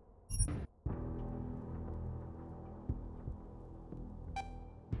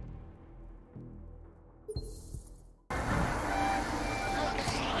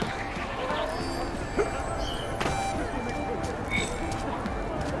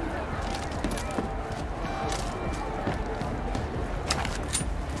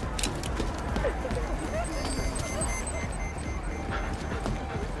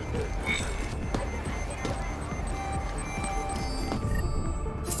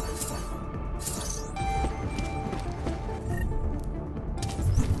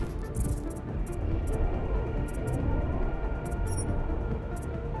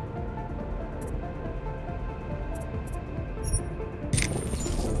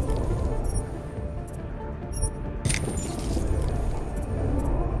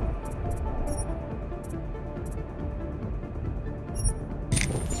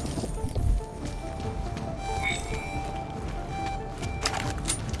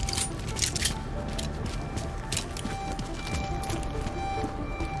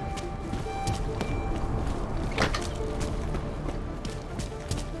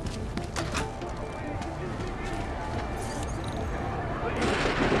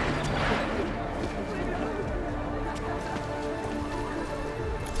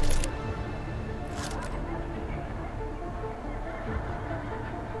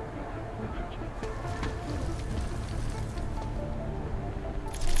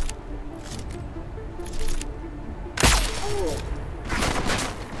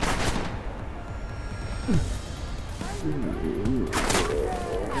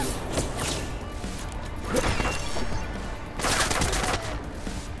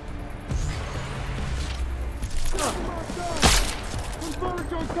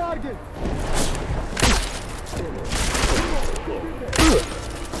 Target!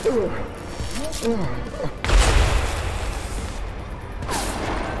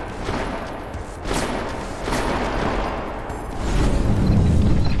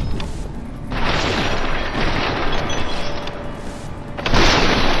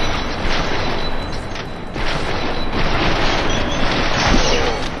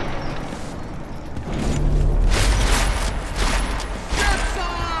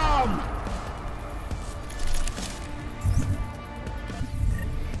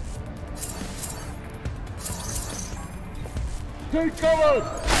 Take cover!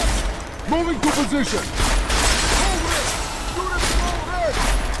 Moving to position!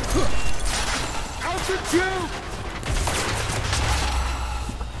 Altitude!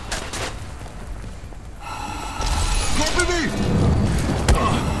 Copy me!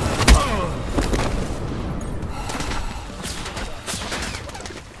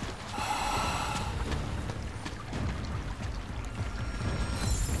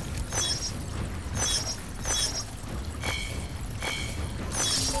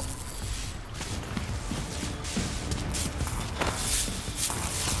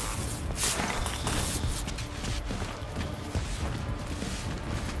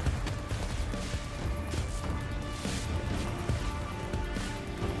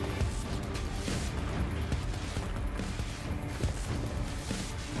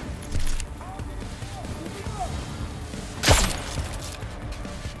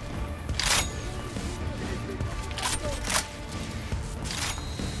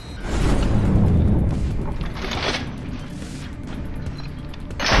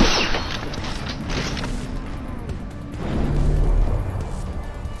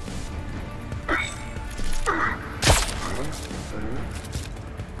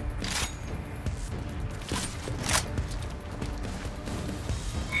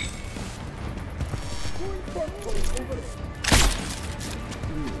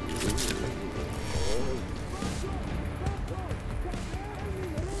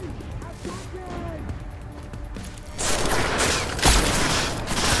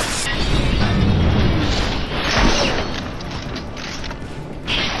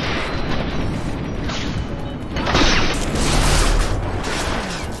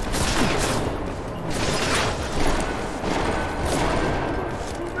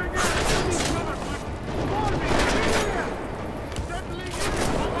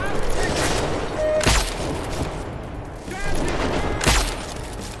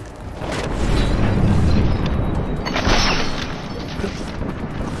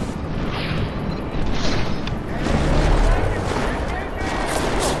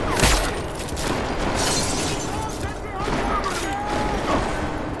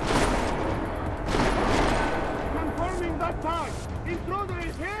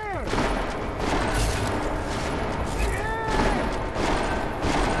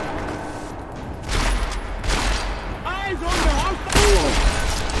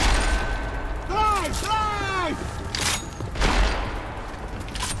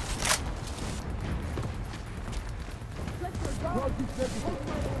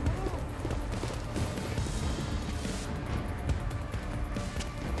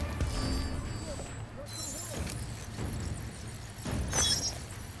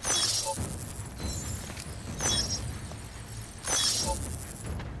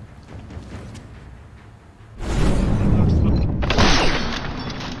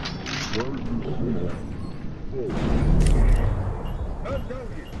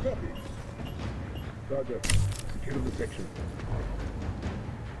 Roger. Secure the section.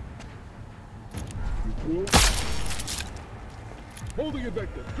 You cool? Holding it back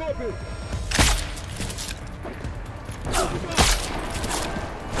there. Copy!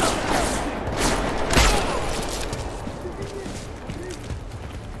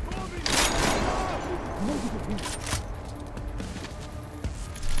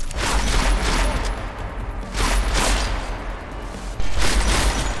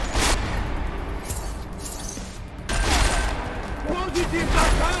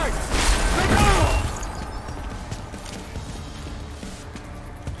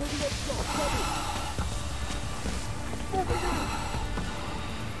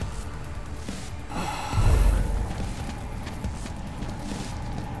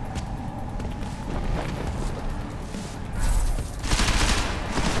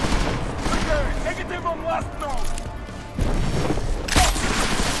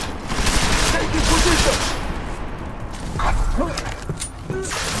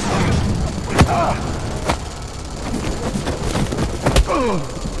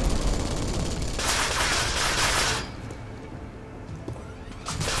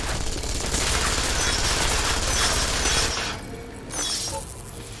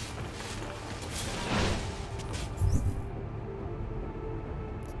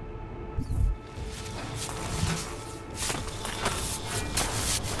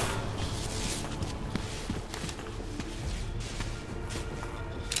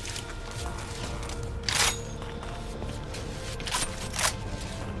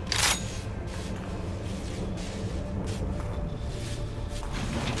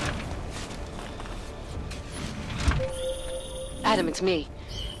 Adam, it's me.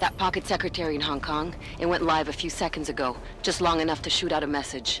 That pocket secretary in Hong Kong. It went live a few seconds ago, just long enough to shoot out a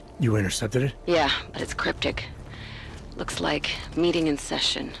message. You intercepted it? Yeah, but it's cryptic. Looks like meeting in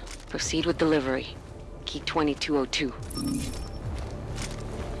session. Proceed with delivery. Key 2202.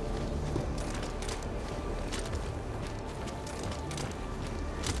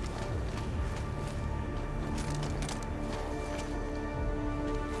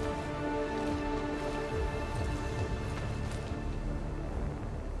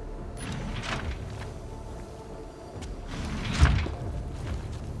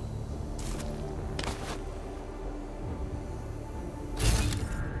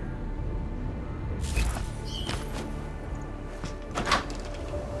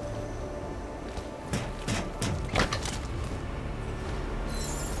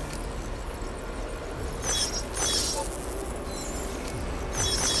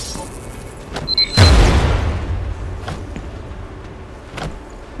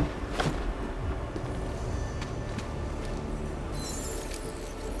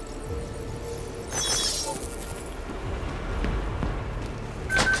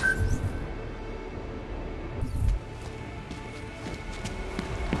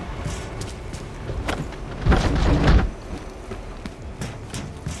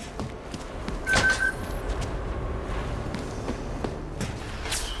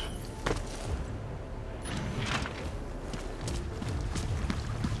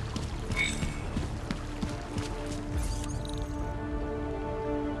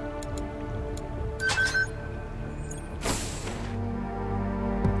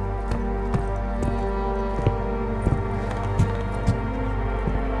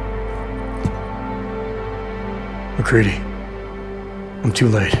 McCready, I'm too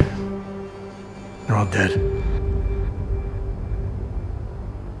late. They're all dead.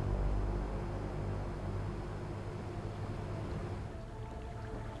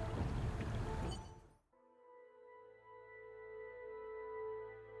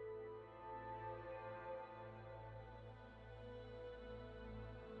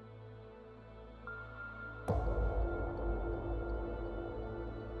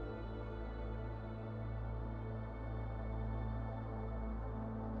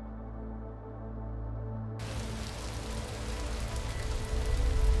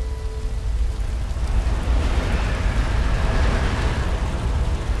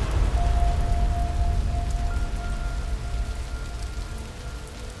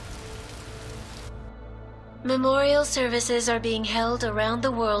 Memorial services are being held around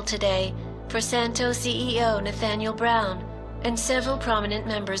the world today for Santo CEO Nathaniel Brown and several prominent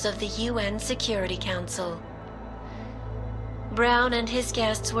members of the UN Security Council. Brown and his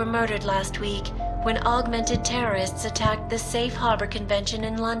guests were murdered last week when augmented terrorists attacked the Safe Harbor Convention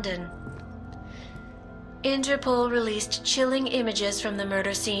in London. Interpol released chilling images from the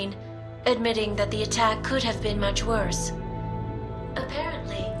murder scene, admitting that the attack could have been much worse.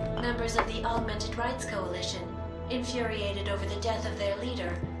 Apparently, members of the Augmented Rights Coalition, infuriated over the death of their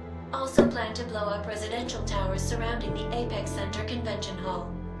leader, also plan to blow up residential towers surrounding the Apex Center Convention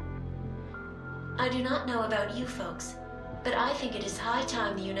Hall. I do not know about you folks, but I think it is high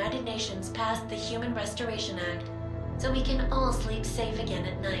time the United Nations passed the Human Restoration Act so we can all sleep safe again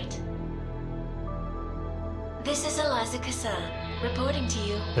at night. This is Eliza Cassan, reporting to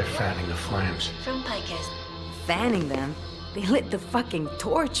you. They're fanning the flames. From Picus. Fanning them? They lit the fucking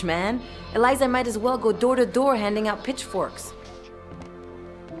torch, man. Eliza might as well go door to door handing out pitchforks.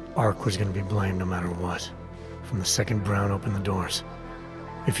 Ark was gonna be blamed no matter what. From the second Brown opened the doors.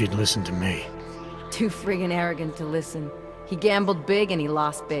 If you'd listened to me. Too friggin' arrogant to listen. He gambled big and he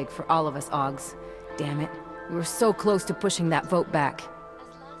lost big for all of us Augs. Damn it. We were so close to pushing that vote back.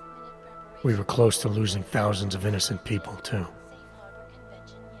 We were close to losing thousands of innocent people, too.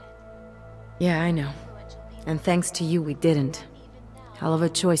 Yeah, I know. And thanks to you, we didn't. Hell of a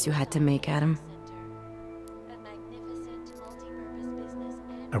choice you had to make, Adam.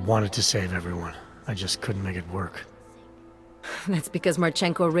 I wanted to save everyone. I just couldn't make it work. That's because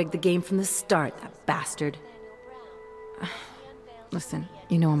Marchenko rigged the game from the start, that bastard. Listen,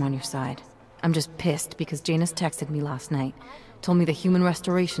 you know I'm on your side. I'm just pissed because Janus texted me last night. Told me the Human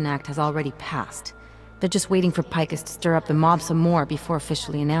Restoration Act has already passed. They're just waiting for Picus to stir up the mob some more before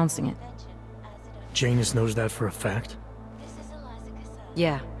officially announcing it. Janus knows that for a fact?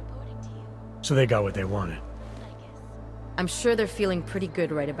 Yeah. So they got what they wanted. I'm sure they're feeling pretty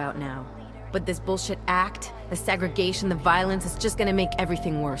good right about now. But this bullshit act, the segregation, the violence, is just gonna make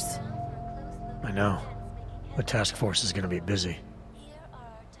everything worse. I know. The task force is gonna be busy.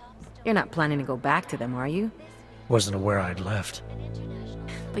 You're not planning to go back to them, are you? Wasn't aware I'd left.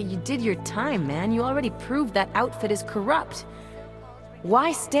 But you did your time, man. You already proved that outfit is corrupt.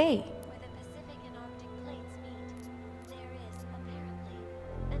 Why stay?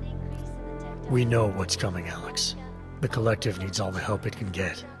 We know what's coming, Alex. The Collective needs all the help it can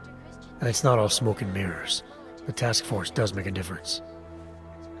get. And it's not all smoke and mirrors. The task force does make a difference.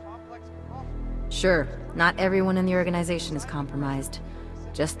 Sure, not everyone in the organization is compromised.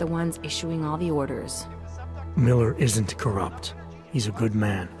 Just the ones issuing all the orders. Miller isn't corrupt. He's a good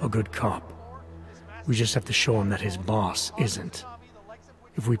man, a good cop. We just have to show him that his boss isn't.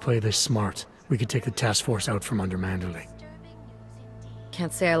 If we play this smart, we could take the task force out from under Manderley.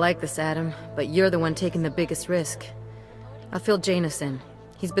 Can't say I like this, Adam, but you're the one taking the biggest risk. I'll fill Janus in.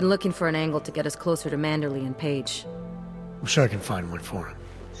 He's been looking for an angle to get us closer to Manderley and Page. I'm sure I can find one for him.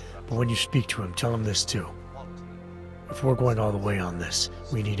 But when you speak to him, tell him this too. If we're going all the way on this,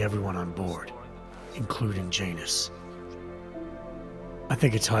 we need everyone on board, including Janus. I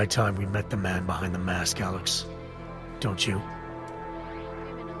think it's high time we met the man behind the mask, Alex. Don't you?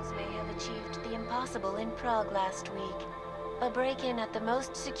 Criminals may have achieved the impossible in Prague last week. A break-in at the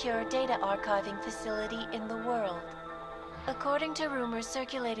most secure data archiving facility in the world. According to rumors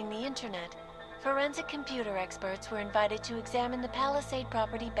circulating the internet, forensic computer experts were invited to examine the Palisade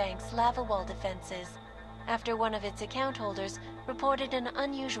Property Bank's lava wall defenses after one of its account holders reported an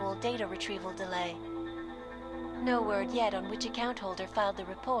unusual data retrieval delay. No word yet on which account holder filed the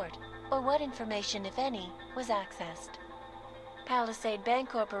report, or what information, if any, was accessed. Palisade Bank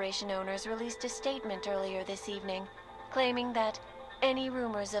Corporation owners released a statement earlier this evening, claiming that any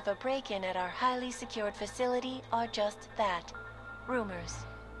rumors of a break-in at our highly secured facility are just that, rumors.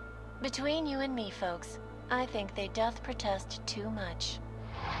 Between you and me, folks, I think they doth protest too much.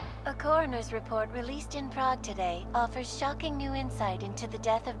 A coroner's report released in Prague today offers shocking new insight into the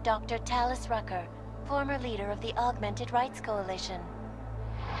death of Dr. Talis Rucker, former leader of the Augmented Rights Coalition.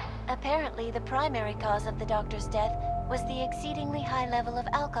 Apparently, the primary cause of the doctor's death was the exceedingly high level of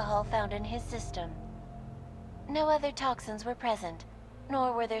alcohol found in his system. No other toxins were present,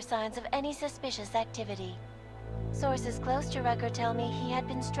 nor were there signs of any suspicious activity. Sources close to Rucker tell me he had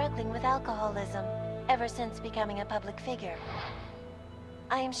been struggling with alcoholism ever since becoming a public figure.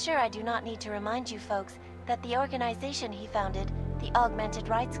 I am sure I do not need to remind you folks that the organization he founded, the Augmented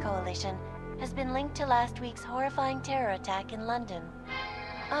Rights Coalition, has been linked to last week's horrifying terror attack in London.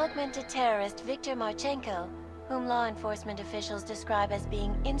 Augmented terrorist Viktor Marchenko, whom law enforcement officials describe as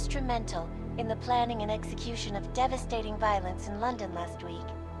being instrumental in the planning and execution of devastating violence in London last week,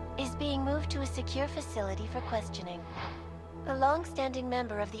 is being moved to a secure facility for questioning. A long-standing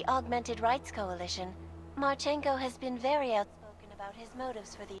member of the Augmented Rights Coalition, Marchenko has been very outspoken about his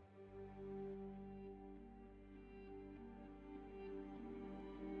motives for the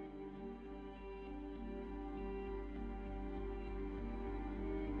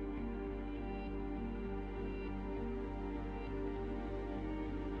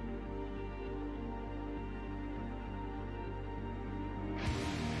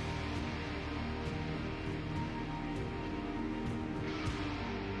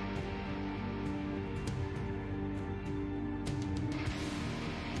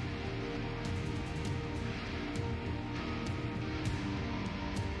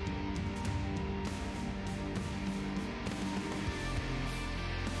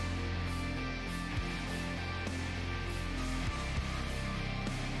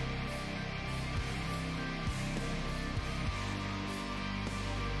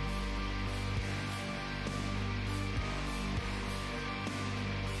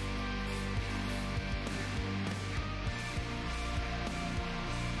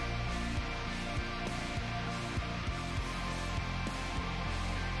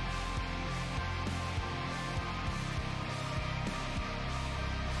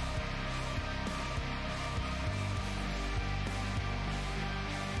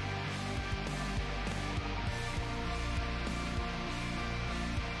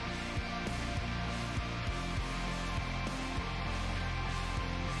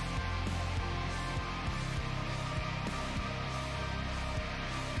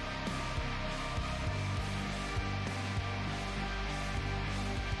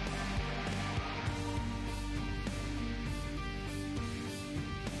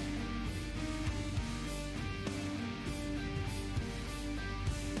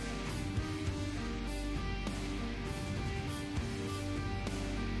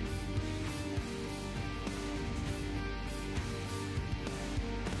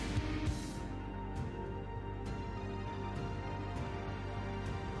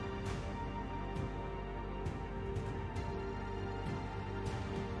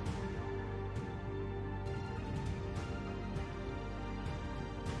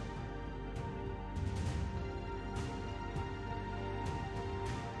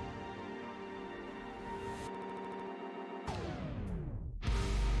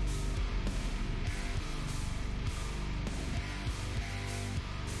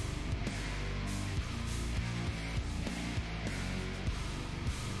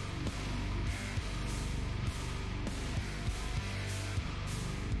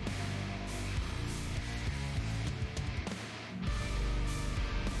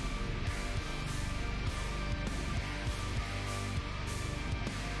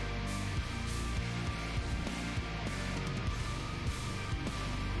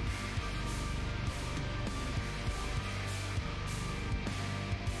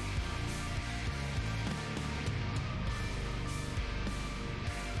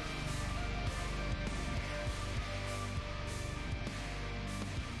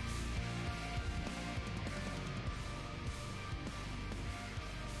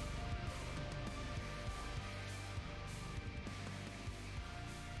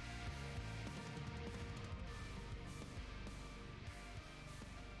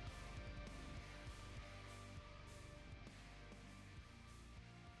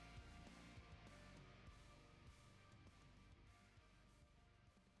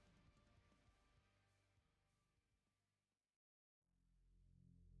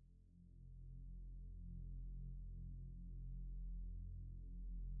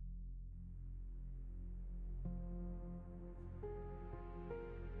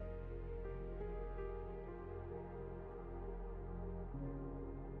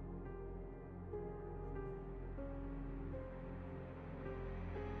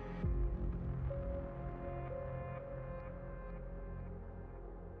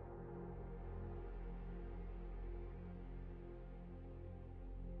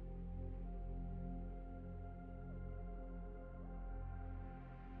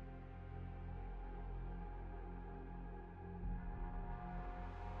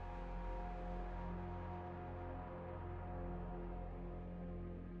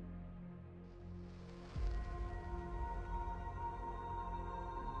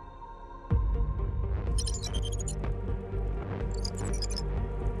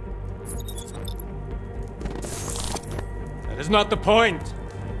is not the point.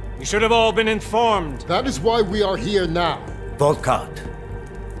 You should have all been informed. That is why we are here now. Volkart,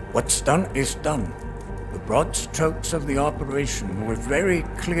 what's done is done. The broad strokes of the operation were very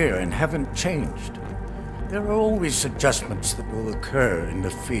clear and haven't changed. There are always adjustments that will occur in the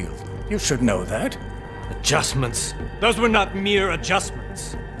field. You should know that. Adjustments? Those were not mere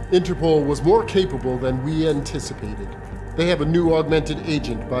adjustments. Interpol was more capable than we anticipated. They have a new augmented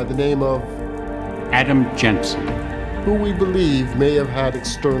agent by the name of... Adam Jensen. Who we believe may have had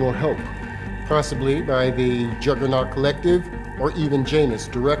external help. Possibly by the Juggernaut Collective, or even Janus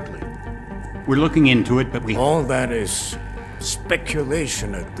directly. We're looking into it, but we... All that is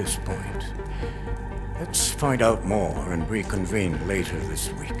speculation at this point. Let's find out more and reconvene later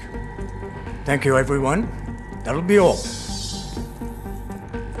this week. Thank you, everyone. That'll be all.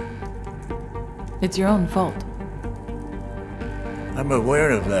 It's your own fault. I'm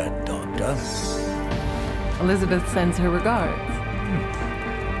aware of that, Doctor. Elizabeth sends her regards.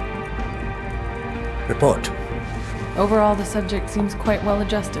 Report. Overall, the subject seems quite well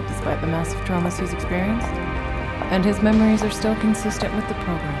adjusted despite the massive traumas he's experienced. And his memories are still consistent with the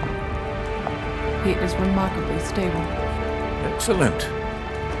program. He is remarkably stable. Excellent.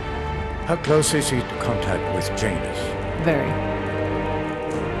 How close is he to contact with Janus? Very.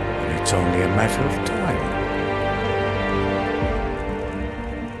 It's only a matter of time.